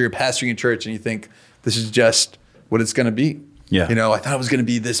church, or you're pastoring a church, and you think this is just what it's going to be. Yeah. You know, I thought it was going to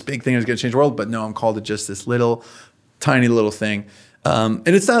be this big thing that was going to change the world, but no, I'm called to just this little, tiny little thing. And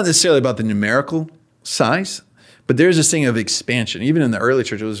it's not necessarily about the numerical size, but there's this thing of expansion. Even in the early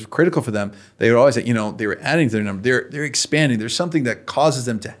church, it was critical for them. They would always say, you know, they were adding to their number. They're expanding. There's something that causes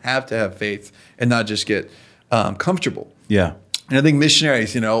them to have faith and not just get comfortable. Yeah. And I think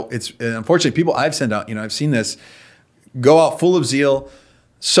missionaries, you know, it's unfortunately people I've sent out, you know, I've seen this go out full of zeal,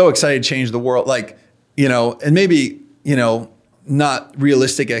 so excited to change the world, like, you know, and maybe, you know, not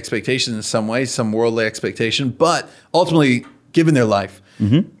realistic expectations in some ways, some worldly expectation, but ultimately given their life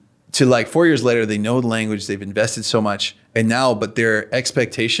to like 4 years later, they know the language, they've invested so much. And now, but their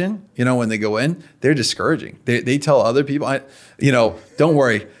expectation, you know, when they go in, they're discouraging. They tell other people, you know, don't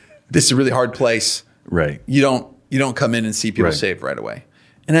worry, this is a really hard place. Right. You don't come in and see people saved right away.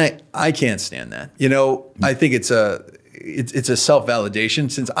 And I can't stand that. You know, I think it's a self-validation.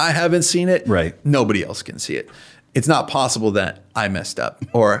 Since I haven't seen it, nobody else can see it. It's not possible that I messed up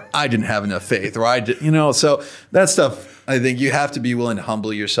or I didn't have enough faith or you know, so that stuff, I think you have to be willing to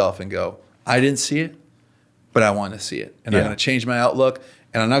humble yourself and go, I didn't see it, but I want to see it. And I'm going to change my outlook,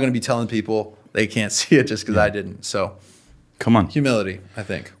 and I'm not going to be telling people they can't see it just because I didn't. So come on. Humility, I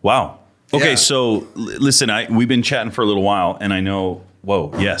think. Wow. Okay. So listen, we've been chatting for a little while, and I know,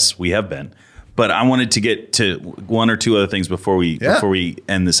 yes, we have been, but I wanted to get to one or two other things before we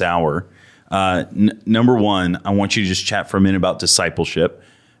end this hour. Number one, I want you to just chat for a minute about discipleship,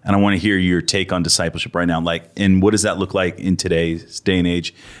 and I want to hear your take on discipleship right now. Like, and what does that look like in today's day and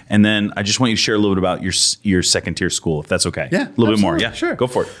age? And then I just want you to share a little bit about your second tier school, if that's okay. Yeah, a little bit more. Yeah, sure. Go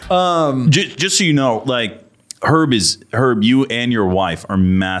for it. Just so you know, like Herb, you and your wife are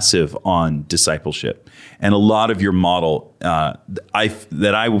massive on discipleship, and a lot of your model that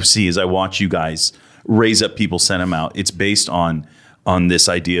I see as I watch you guys raise up people, send them out. It's based on this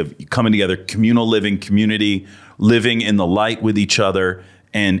idea of coming together, communal living, community, living in the light with each other,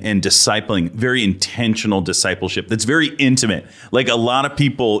 and discipling, very intentional discipleship that's very intimate. Like a lot of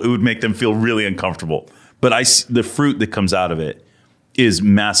people, it would make them feel really uncomfortable. But the fruit that comes out of it is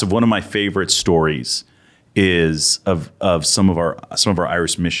massive. One of my favorite stories is of some of our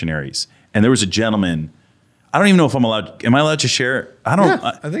Irish missionaries. And there was a gentleman, I don't even know if am I allowed to share?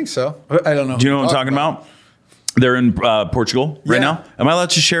 I think so. I don't know. Do you know what I'm talking about? They're in Portugal right now. Am I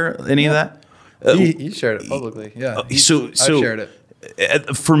allowed to share any of that? He shared it publicly. Yeah. I've shared it.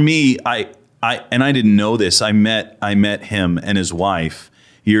 For me, I didn't know this. I met him and his wife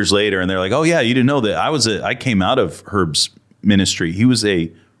years later, and they're like, "Oh yeah, you didn't know that I came out of Herb's ministry. He was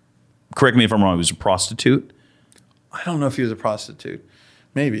correct me if I'm wrong. He was a prostitute." I don't know if he was a prostitute,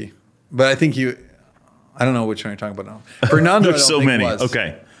 maybe, but I think I don't know which one you're talking about now. Fernando, there's so many.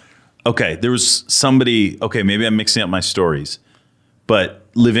 Okay, there was somebody. Okay, maybe I'm mixing up my stories,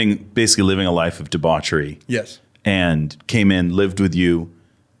 but basically living a life of debauchery. Yes. And came in, lived with you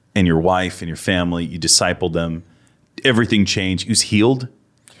and your wife and your family. You discipled them. Everything changed. He was healed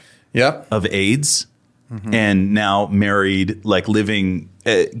of AIDS, and now married, like living,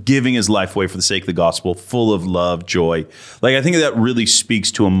 giving his life away for the sake of the gospel, full of love, joy. Like I think that really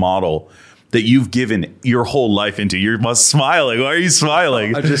speaks to a model that you've given your whole life into. You're smiling. Why are you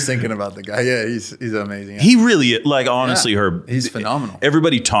smiling? I'm just thinking about the guy. Yeah, he's amazing. He really, like, honestly, Herb. He's phenomenal.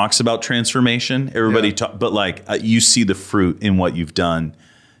 Everybody talks about transformation. But like, you see the fruit in what you've done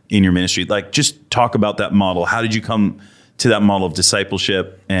in your ministry. Like, just talk about that model. How did you come to that model of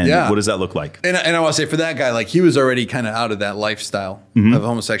discipleship, and what does that look like? And I want to say for that guy, like he was already kind of out of that lifestyle of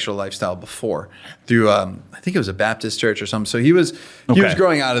homosexual lifestyle before through I think it was a Baptist church or something. So he was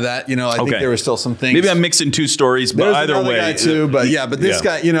growing out of that. You know, I think there were still some things. Maybe I'm mixing two stories, but either way, guy too. But this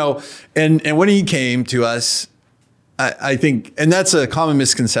guy, you know, and when he came to us, I think, and that's a common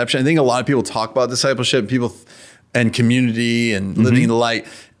misconception. I think a lot of people talk about discipleship, and community and living in the light.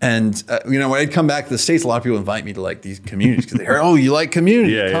 And, you know, when I'd come back to the States, a lot of people invite me to like these communities because they hear, oh, you like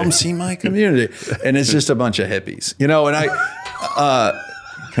community? Come see my community. And it's just a bunch of hippies, you know, and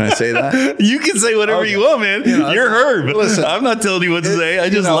can I say that? You can say whatever you want, man. You know, you're Herb. Listen, I'm not telling you what to say. I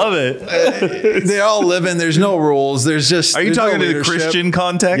just love it. They all live in, there's no rules. There's just. Are you talking to the Christian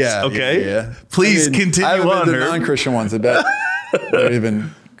context? Yeah. Okay. Yeah. Please continue on, Herb. The non-Christian ones, I bet. They're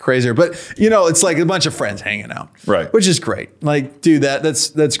even crazier, but you know, it's like a bunch of friends hanging out, right? Which is great. Like, do that.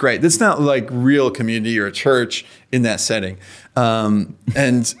 That's great. That's not like real community or a church in that setting.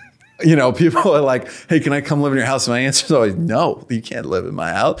 And you know, people are like, "Hey, can I come live in your house?" And my answer is always, "No, you can't live in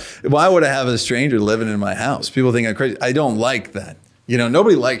my house. Why would I have a stranger living in my house?" People think I'm crazy. I don't like that. You know,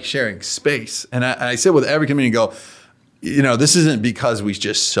 nobody likes sharing space. And I sit with every community and go, this isn't because we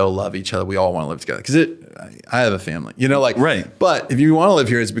just so love each other. We all want to live together because I have a family, Right. But if you want to live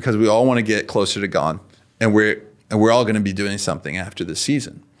here, it's because we all want to get closer to God, and we're all going to be doing something after this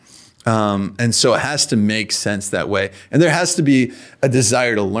season. And so it has to make sense that way. And there has to be a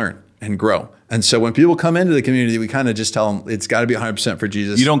desire to learn and grow. And so when people come into the community, we kind of just tell them it's got to be 100% for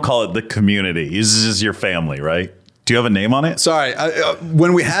Jesus. You don't call it the community. This is just your family, right? Do you have a name on it? Sorry.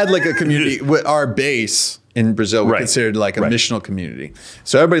 When we had like a community, our base in Brazil, we considered like a missional community.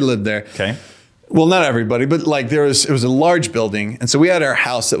 So everybody lived there. Okay. Well, not everybody, but like it was a large building. And so we had our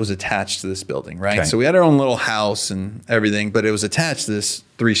house that was attached to this building, right? Okay. So we had our own little house and everything, but it was attached to this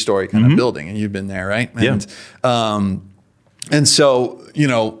 3-story kind of building. And you've been there, right? And, and so,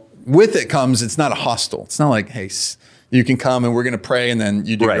 with it comes, it's not a hostel. It's not like, hey, you can come and we're going to pray and then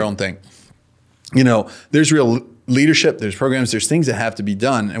you do your own thing. There's real leadership, there's programs, there's things that have to be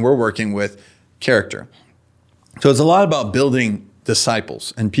done. And we're working with character. So it's a lot about building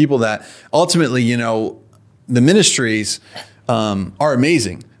disciples and people that ultimately, the ministries are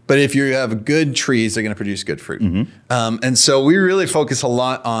amazing. But if you have good trees, they're going to produce good fruit. And so we really focus a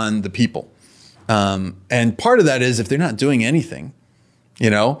lot on the people. And part of that is if they're not doing anything,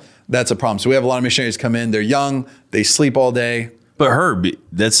 that's a problem. So we have a lot of missionaries come in, they're young, they sleep all day. But Herb,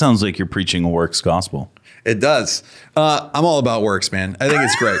 that sounds like you're preaching a works gospel. It does. I'm all about works, man. I think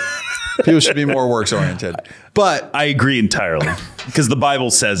it's great. People should be more works oriented. But I agree entirely because the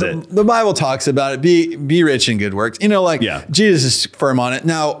Bible says it. The Bible talks about it. Be rich in good works. Jesus is firm on it.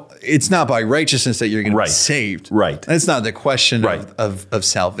 Now, it's not by righteousness that you're going to be saved. Right. That's not the question of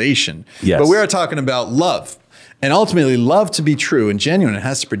salvation. Yes. But we are talking about love. And ultimately, love to be true and genuine, it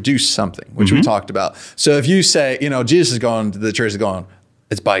has to produce something, which we talked about. So if you say, Jesus is going, the church is going,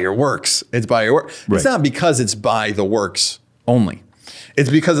 it's by your works. It's by your work. It's not because it's by the works only. It's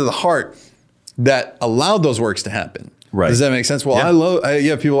because of the heart that allowed those works to happen. Right. Does that make sense? Well,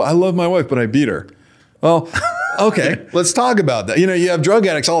 you have people, I love my wife, but I beat her. Well, okay, let's talk about that. You have drug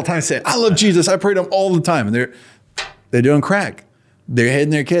addicts all the time saying, I love Jesus. I pray to him all the time. And they're doing crack. They're hitting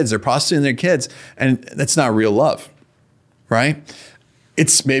their kids. They're prostituting their kids. And that's not real love, right?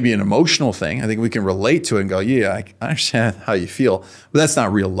 It's maybe an emotional thing. I think we can relate to it and go, I understand how you feel. But that's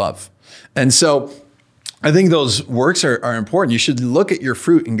not real love. And so I think those works are important. You should look at your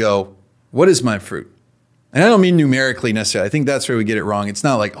fruit and go, what is my fruit? And I don't mean numerically necessarily. I think that's where we get it wrong. It's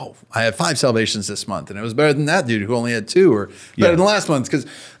not like, I had 5 salvations this month and it was better than that dude who only had 2 or better than last month.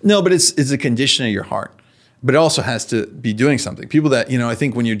 But it's a condition of your heart. But it also has to be doing something. People that, I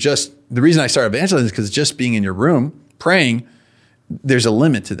think when the reason I started evangelizing is because just being in your room, praying, there's a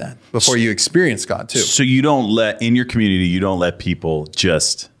limit to that before you experience God too. So in your community, you don't let people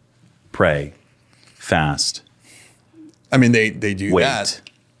just pray, fast. I mean, they do that.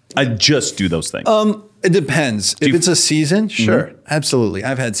 I just do those things. It depends. If it's a season, sure, absolutely.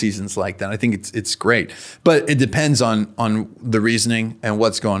 I've had seasons like that. I think it's great, but it depends on the reasoning and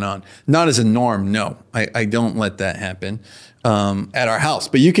what's going on. Not as a norm. No, I don't let that happen at our house.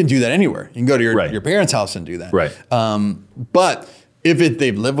 But you can do that anywhere. You can go to your parents' house and do that. Right. But if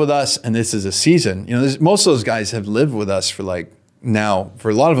they've lived with us and this is a season, most of those guys have lived with us for for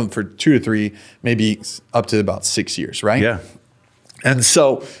a lot of them for 2 to 3, maybe up to about 6 years, right? Yeah. And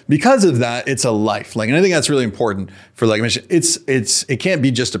so because of that, it's a life. And I think that's really important for mission. It can't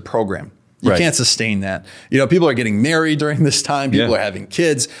be just a program. You can't sustain that. People are getting married during this time. People are having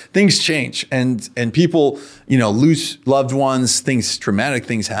kids. Things change, and people, lose loved ones. Traumatic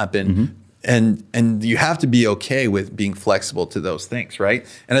things happen, and you have to be okay with being flexible to those things, right?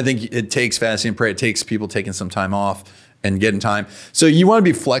 And I think it takes fasting and prayer. It takes people taking some time off and getting time. So you want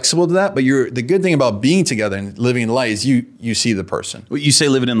to be flexible to that, but the good thing about being together and living in the light is you see the person. Well, you say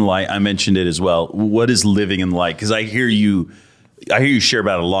living in the light. I mentioned it as well. What is living in the light? Because I hear you share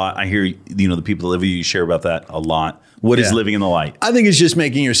about it a lot. I hear the people that live with you share about that a lot. What is living in the light? I think it's just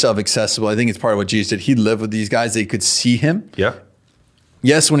making yourself accessible. I think it's part of what Jesus did. He lived with these guys. They could see him. Yeah.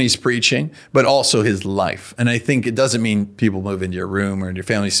 Yes, when he's preaching, but also his life. And I think it doesn't mean people move into your room or in your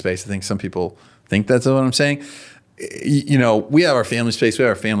family space. I think some people think that's what I'm saying. We have our family space, we have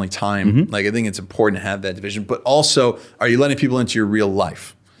our family time. I think it's important to have that division, but also, are you letting people into your real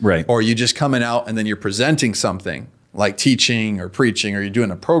life? Right. Or are you just coming out and then you're presenting something like teaching or preaching, or you're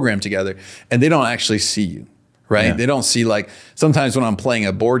doing a program together and they don't actually see you, right? Yeah. They don't see, sometimes when I'm playing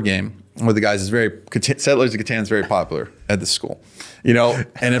a board game with the guys, Settlers of Catan is very popular at the school,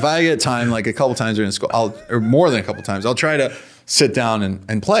 and if I get time, a couple times during school, or more than a couple times, I'll try to sit down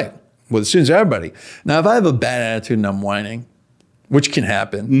and play with the students, everybody. Now, if I have a bad attitude and I'm whining, which can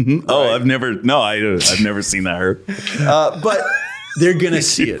happen. Right? Oh, I've never seen that, Herb. But they're going to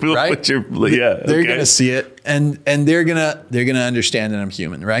see it, right? They're going to see it. and they're gonna understand that I'm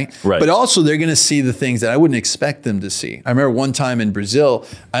human, right? Right. But also they're gonna see the things that I wouldn't expect them to see. I remember one time in Brazil,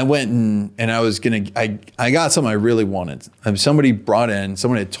 I went and I got something I really wanted. Somebody brought in,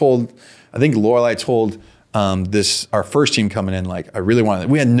 someone had told, I think Lorelai told our first team coming in, like, I really wanted it.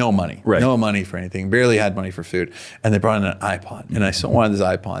 We had no money, no money for anything, barely had money for food. And they brought in an iPod, and I so wanted this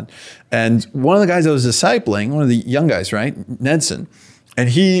iPod. And one of the guys I was discipling, one of the young guys, right, Nedson, and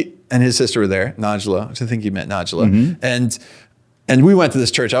he and his sister were there, Najla, which I think you met Najla. And we went to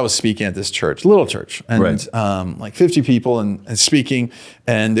this church. I was speaking at this church, little church, and like 50 people and speaking.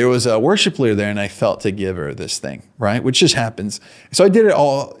 And there was a worship leader there, and I felt to give her this thing, right, which just happens. So I did it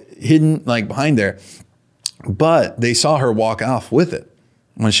all hidden, like behind there. But they saw her walk off with it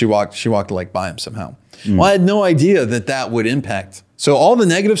when she walked like by him somehow. Well, I had no idea that would impact. So all the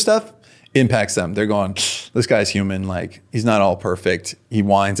negative stuff impacts them. They're going, this guy's human. Like, he's not all perfect. He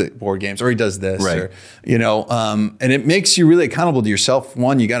whines at board games, or he does this, or, and it makes you really accountable to yourself.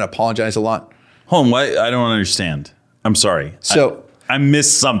 One, you got to apologize a lot. Hold on, why? I don't understand. I'm sorry. So I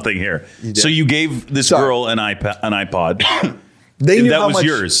missed something here. So you gave this girl an iPod. They knew that how was much,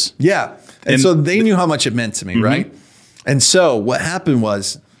 yours. Yeah. And so they knew how much it meant to me, right? And so what happened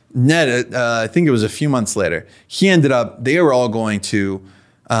was, Ned, I think it was a few months later, they were all going to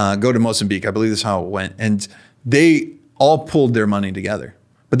go to Mozambique. I believe this is how it went. And they all pulled their money together.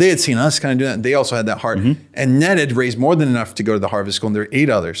 But they had seen us kind of do that. And they also had that heart. And Ned had raised more than enough to go to the harvest school. And there were 8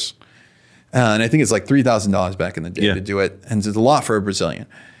 others. And I think it's like $3,000 back in the day to do it. And it's a lot for a Brazilian.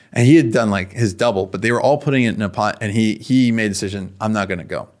 And he had done like his double, but they were all putting it in a pot. And he made a decision, I'm not going to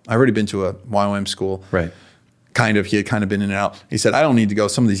go. I've already been to a YWAM school. Right. He had kind of been in and out. He said, I don't need to go.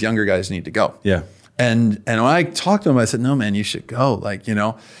 Some of these younger guys need to go. Yeah. And when I talked to him, I said, no, man, you should go. Like,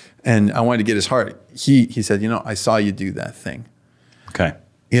 and I wanted to get his heart. He said, I saw you do that thing. Okay.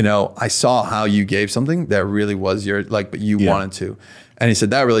 I saw how you gave something that really was but you wanted to. And he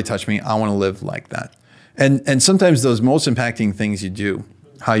said, that really touched me. I want to live like that. And sometimes those most impacting things you do,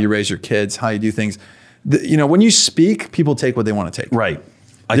 how you raise your kids, how you do things, when you speak, people take what they want to take. Right.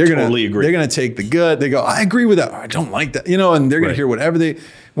 I totally agree. They're going to take the good. They go, I agree with that. I don't like that. And they're going to hear whatever they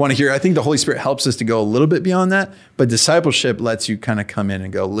want to hear. I think the Holy Spirit helps us to go a little bit beyond that. But discipleship lets you kind of come in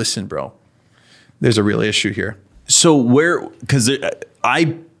and go, listen, bro, there's a real issue here. So because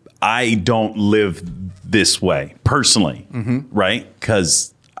I don't live this way personally, right?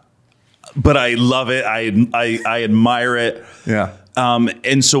 But I love it. I admire it. Yeah.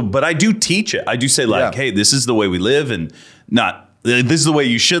 But I do teach it. I do say hey, this is the way we live, and this is the way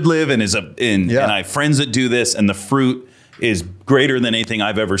you should live. And and I have friends that do this, and the fruit is greater than anything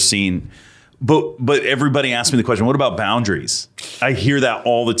I've ever seen. But everybody asks me the question, what about boundaries? I hear that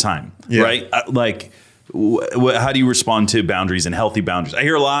all the time, right? How do you respond to boundaries and healthy boundaries? I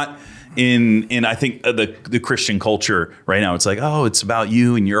hear a lot in I think the Christian culture right now. It's like, oh, it's about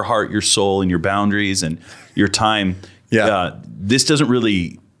you and your heart, your soul, and your boundaries and your time. Yeah. This doesn't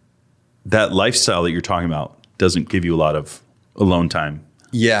really, that lifestyle that you're talking about doesn't give you a lot of alone time.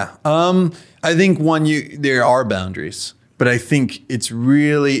 Yeah. I think there are boundaries, but I think it's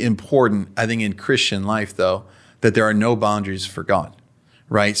really important, I think in Christian life though, that there are no boundaries for God,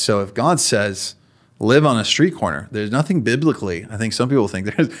 right? So if God says, live on a street corner, there's nothing biblically, I think some people think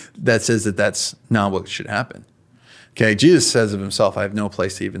that says that that's not what should happen. Okay. Jesus says of himself, I have no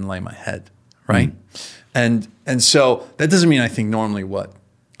place to even lay my head, right? And so that doesn't mean I think normally what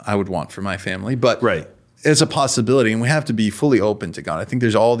I would want for my family, but it's a possibility, and we have to be fully open to God. I think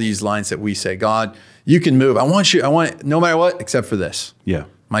there's all these lines that we say, God, you can move. I want no matter what, except for this. Yeah.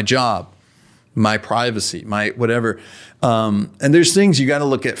 My job, my privacy, my whatever. And there's things you got to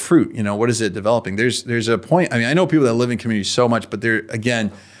look at fruit. What is it developing? There's a point. I mean, I know people that live in community so much, but their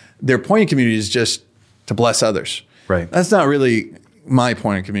point in community is just to bless others. Right. That's not really my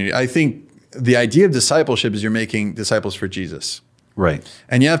point in community. I think the idea of discipleship is you're making disciples for Jesus. Right.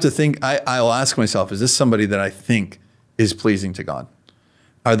 And you have to think, I'll ask myself, is this somebody that I think is pleasing to God?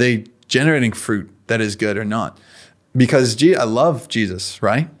 Are they generating fruit that is good or not? Because I love Jesus,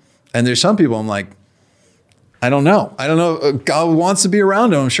 right? And there's some people I'm like, I don't know. God wants to be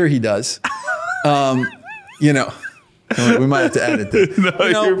around him. I'm sure he does. We might have to edit this. No,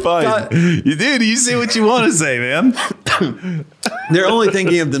 you're fine. God, you say what you want to say, man. They're only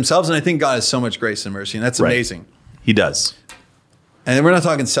thinking of themselves, and I think God has so much grace and mercy, and that's amazing. He does. And we're not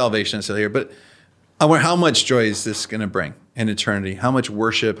talking salvation necessarily here, but I wonder how much joy is this going to bring in eternity? How much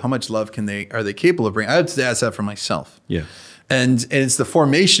worship, how much love are they capable of bringing? I have to ask that for myself. Yeah. And it's the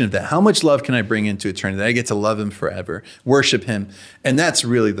formation of that. How much love can I bring into eternity? That I get to love him forever, worship him. And that's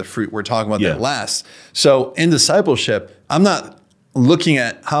really the fruit we're talking about that lasts. So in discipleship, I'm not looking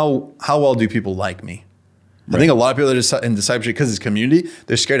at how well do people like me. I think a lot of people that are in discipleship, because it's community,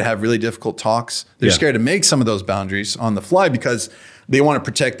 they're scared to have really difficult talks. They're scared to make some of those boundaries on the fly because they want to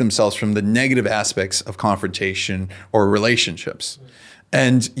protect themselves from the negative aspects of confrontation or relationships.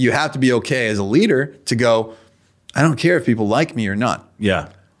 And you have to be okay as a leader to go, I don't care if people like me or not. Yeah.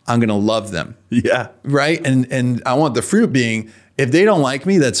 I'm going to love them. Yeah. Right. And I want the fruit being, if they don't like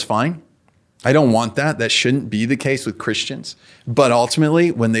me, that's fine. I don't want that. That shouldn't be the case with Christians. But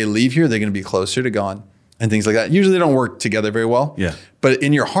ultimately, when they leave here, they're going to be closer to God and things like that. Usually they don't work together very well. Yeah. But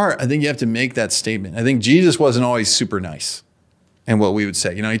in your heart, I think you have to make that statement. I think Jesus wasn't always super nice in what we would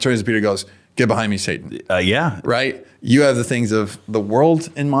say. You know, he turns to Peter and goes, get behind me, Satan. Yeah. Right? You have the things of the world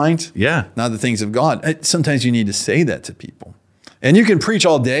in mind. Yeah. Not the things of God. Sometimes you need to say that to people. And you can preach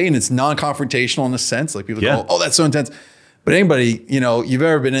all day and it's non-confrontational in a sense. Like people go, oh, that's so intense. But anybody, you know, you've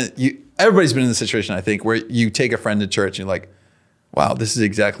ever been in, everybody's been in the situation, I think, where you take a friend to church and you're like, wow, this is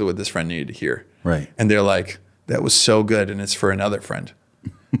exactly what this friend needed to hear. Right. And they're like, that was so good. And it's for another friend.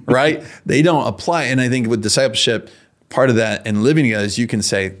 Right? They don't apply. And I think with discipleship, part of that and living together is you can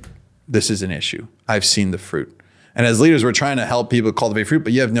say, this is an issue. I've seen the fruit. And as leaders, we're trying to help people cultivate fruit,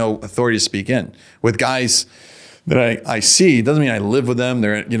 but you have no authority to speak in. With guys that I see, it doesn't mean I live with them.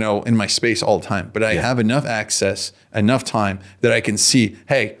 They're, you know, in my space all the time, but I have enough access, enough time that I can see,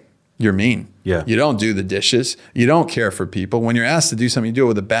 hey, you're mean. Yeah. You don't do the dishes. You don't care for people. When you're asked to do something, you do it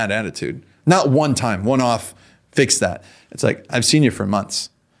with a bad attitude. Not one time, one off, fix that. It's like, I've seen you for months.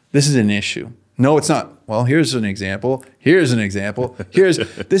 This is an issue. No, it's not. Well, here's an example. Here's an example.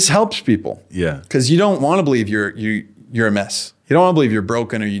 This helps people. Yeah. Because you don't want to believe you're a mess. You don't want to believe you're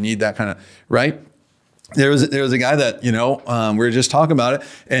broken or you need that kind of, right? There was a guy that, you know, we were just talking about it,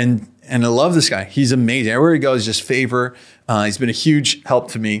 and I love this guy. He's amazing. Everywhere he goes, just favor. He's been a huge help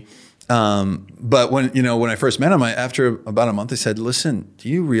to me. But when I first met him, after about a month, I said, listen, do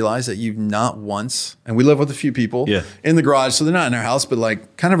you realize that you've not once, and we live with a few people in the garage, so they're not in our house, but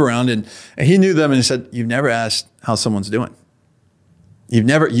like kind of around, and he knew them, and he said, you've never asked how someone's doing.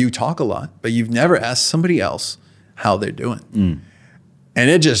 You talk a lot, but you've never asked somebody else how they're doing.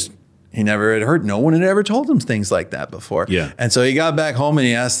 And he never had heard, no one had ever told him things like that before. Yeah. And so he got back home and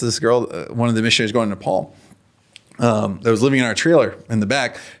he asked this girl, one of the missionaries going to Nepal, that was living in our trailer in the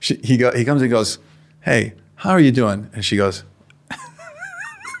back. He comes and goes, hey, how are you doing? And she goes,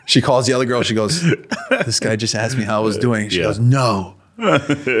 she calls the other girl. She goes, this guy just asked me how I was doing. She goes, no.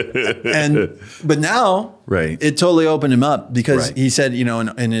 But now it totally opened him up because he said, you know,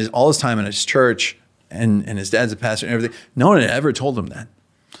 in all his time in his church and his dad's a pastor and everything, no one had ever told him that.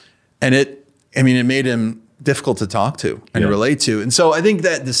 And it made him difficult to talk to and relate to. And so I think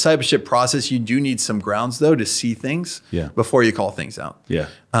that discipleship process, you do need some grounds though to see things before you call things out. Yeah.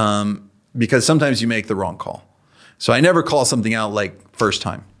 Because sometimes you make the wrong call. So I never call something out like first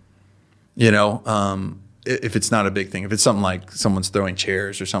time, you know, if it's not a big thing. If it's something like someone's throwing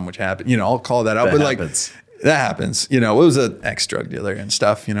chairs or something which happened, you know, I'll call that out. That happens. You know, it was an ex-drug dealer and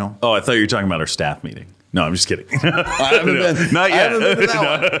stuff, you know. Oh, I thought you were talking about our staff meeting. No, I'm just kidding. I haven't been. Not yet. I haven't been to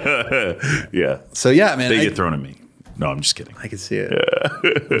that one. Yeah. So yeah, man. They get thrown at me. No, I'm just kidding. I can see it.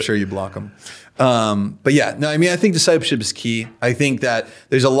 I'm sure you block them. But yeah, no, I mean, I think discipleship is key. I think that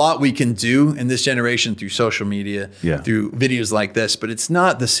there's a lot we can do in this generation through social media, through videos like this, but it's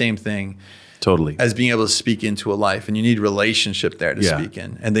not the same thing totally as being able to speak into a life, and you need relationship there to speak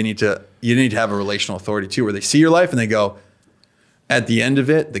in. And you need to have a relational authority too, where they see your life and they go, at the end of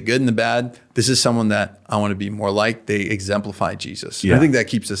it, the good and the bad, this is someone that I want to be more like. They exemplify Jesus. I think that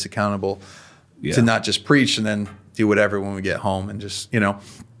keeps us accountable to not just preach and then do whatever when we get home and just, you know,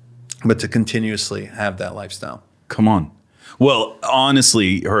 but to continuously have that lifestyle. Come on. Well,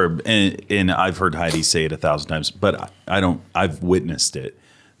 honestly, Herb, and I've heard Heidi say it 1,000 times, but I've witnessed it.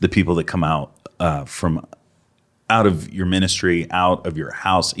 The people that come out from out of your ministry, out of your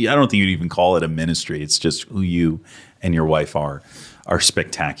house. I don't think you'd even call it a ministry. It's just who you and your wife are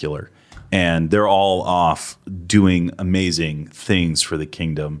spectacular. And they're all off doing amazing things for the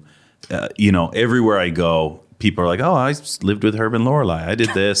kingdom. You know, everywhere I go, people are like, oh, I lived with Herb and Lorelei. I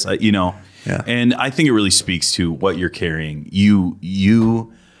did this, you know. Yeah. And I think it really speaks to what you're carrying.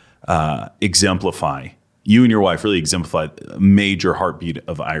 You exemplify. You and your wife really exemplify a major heartbeat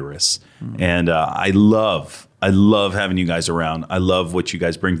of Iris. Mm-hmm. And I love having you guys around. I love what you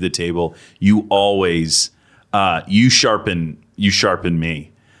guys bring to the table. You always you sharpen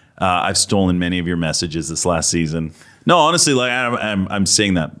me. I've stolen many of your messages this last season. No, honestly, like I'm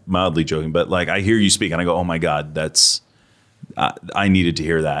saying that mildly joking, but like I hear you speak and I go, oh my God, that's I needed to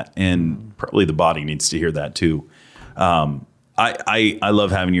hear that, and probably the body needs to hear that too. I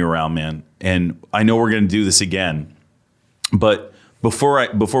love having you around, man, and I know we're going to do this again. But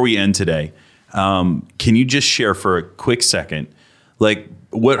before we end today, Can you just share for a quick second, like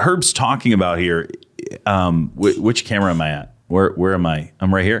what Herb's talking about here? Which camera am I at? Where am I?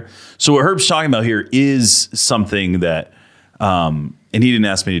 I'm right here. So what Herb's talking about here is something that, and he didn't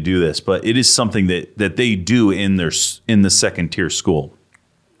ask me to do this, but it is something that they do in the second tier school.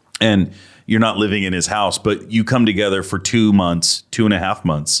 And you're not living in his house, but you come together for 2 months, 2.5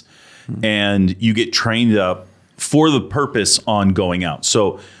 months, and you get trained up for the purpose on going out.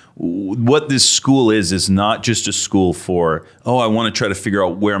 So what this school is not just a school for, I want to try to figure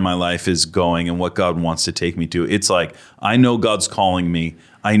out where my life is going and what God wants to take me to. It's like, I know God's calling me.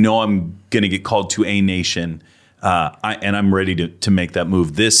 I know I'm going to get called to a nation, and I'm ready to make that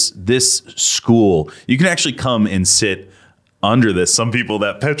move. This school, you can actually come and sit under this. Some people,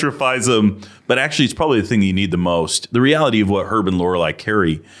 that petrifies them, but actually it's probably the thing you need the most. The reality of what Herb and Lorelei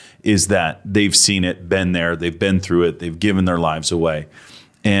carry is that they've seen it, been there, they've been through it, they've given their lives away.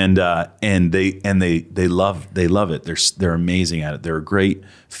 And they love it. They're amazing at it. They're a great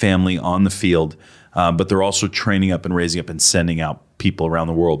family on the field, but they're also training up and raising up and sending out people around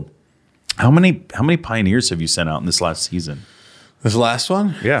the world. How many pioneers have you sent out in this last season? This last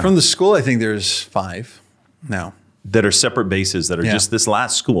one, Yeah. From the school, I think there's 5 now that are separate bases that are just this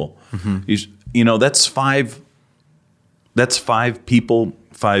last school. Mm-hmm. That's 5. That's 5 people,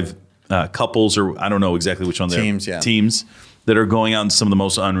 5 couples, or I don't know exactly which one they're teams that are going out in some of the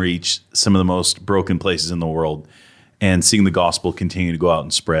most unreached, some of the most broken places in the world, and seeing the gospel continue to go out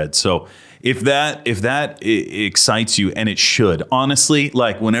and spread. So if that excites you, and it should, honestly,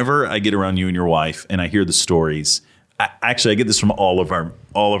 like whenever I get around you and your wife and I hear the stories, I get this from all of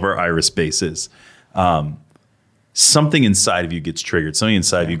our Iris bases. Something inside of you gets triggered. Something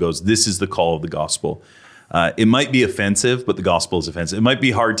inside of you goes, this is the call of the gospel. It might be offensive, but the gospel is offensive. It might be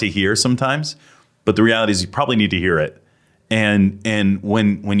hard to hear sometimes, but the reality is you probably need to hear it. And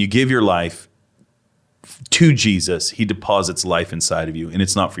when you give your life to Jesus, he deposits life inside of you. And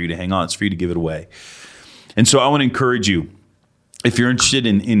it's not for you to hang on. It's for you to give it away. And so I want to encourage you, if you're interested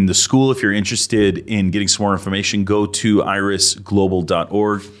in the school, if you're interested in getting some more information, go to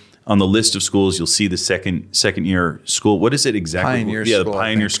irisglobal.org. On the list of schools, you'll see the second year school. What is it exactly? Pioneer School. The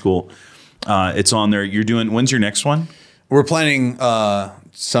Pioneer School. It's on there. When's your next one? We're planning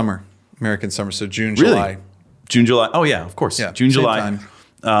summer, American summer. So June, July. June, July. Oh, yeah, of course. Yeah, June, same July.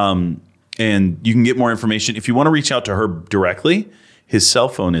 time. And you can get more information. If you want to reach out to Herb directly, his cell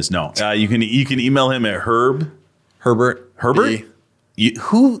phone is you can email him at Herbert.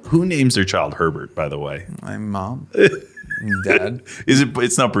 Who names their child Herbert, by the way? My mom. Dad.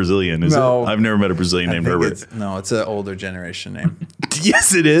 It's not Brazilian, is it? I've never met a Brazilian named Herbert. It's an older generation name.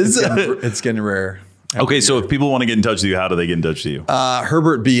 Yes, it is. It's getting rare. Okay, so if people want to get in touch with you, how do they get in touch with you?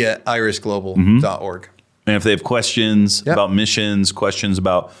 Herbert B at irisglobal.org. And if they have questions about missions, questions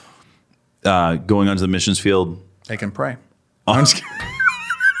about going onto the missions field, they can pray. I'm just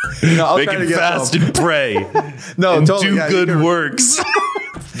kidding. No, they can fast and pray. And totally, do good works.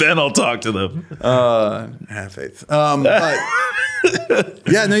 Then I'll talk to them. Have faith. But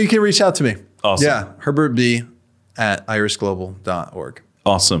you can reach out to me. Awesome. Yeah, Herbert B at irisglobal.org.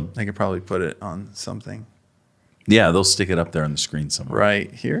 Awesome. I could probably put it on something. Yeah, they'll stick it up there on the screen somewhere.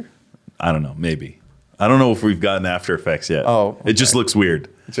 Right here? I don't know. Maybe. I don't know if we've gotten After Effects yet. Oh, okay. It just looks weird.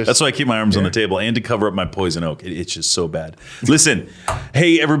 That's why I keep my arms on the table, and to cover up my poison oak. It's just so bad. Listen,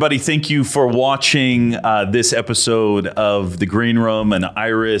 hey, everybody, thank you for watching this episode of The Green Room, an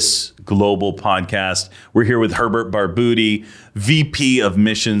Iris Global podcast. We're here with Herbert Barbuti, VP of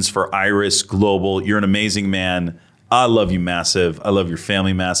Missions for Iris Global. You're an amazing man. I love you massive. I love your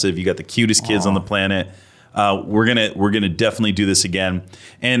family massive. You got the cutest kids on the planet. We're gonna definitely do this again.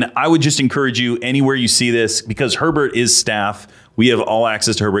 And I would just encourage you, anywhere you see this, because Herbert is staff, we have all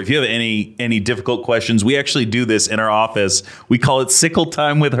access to Herbert. If you have any difficult questions, we actually do this in our office. We call it Sickle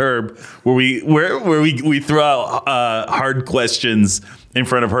Time with Herb, where we throw out hard questions in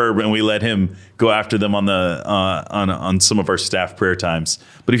front of Herb, and we let him go after them on some of our staff prayer times.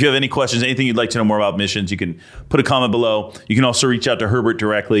 But if you have any questions, anything you'd like to know more about missions, you can put a comment below. You can also reach out to Herbert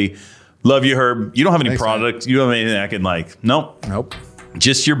directly. Love you, Herb. You don't have any product. You don't have anything I can like. Nope.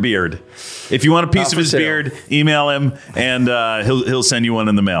 Just your beard. If you want a piece of his beard, email him, and he'll send you one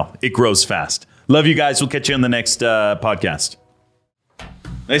in the mail. It grows fast. Love you guys. We'll catch you on the next podcast.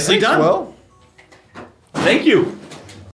 Nicely done. Well, thank you.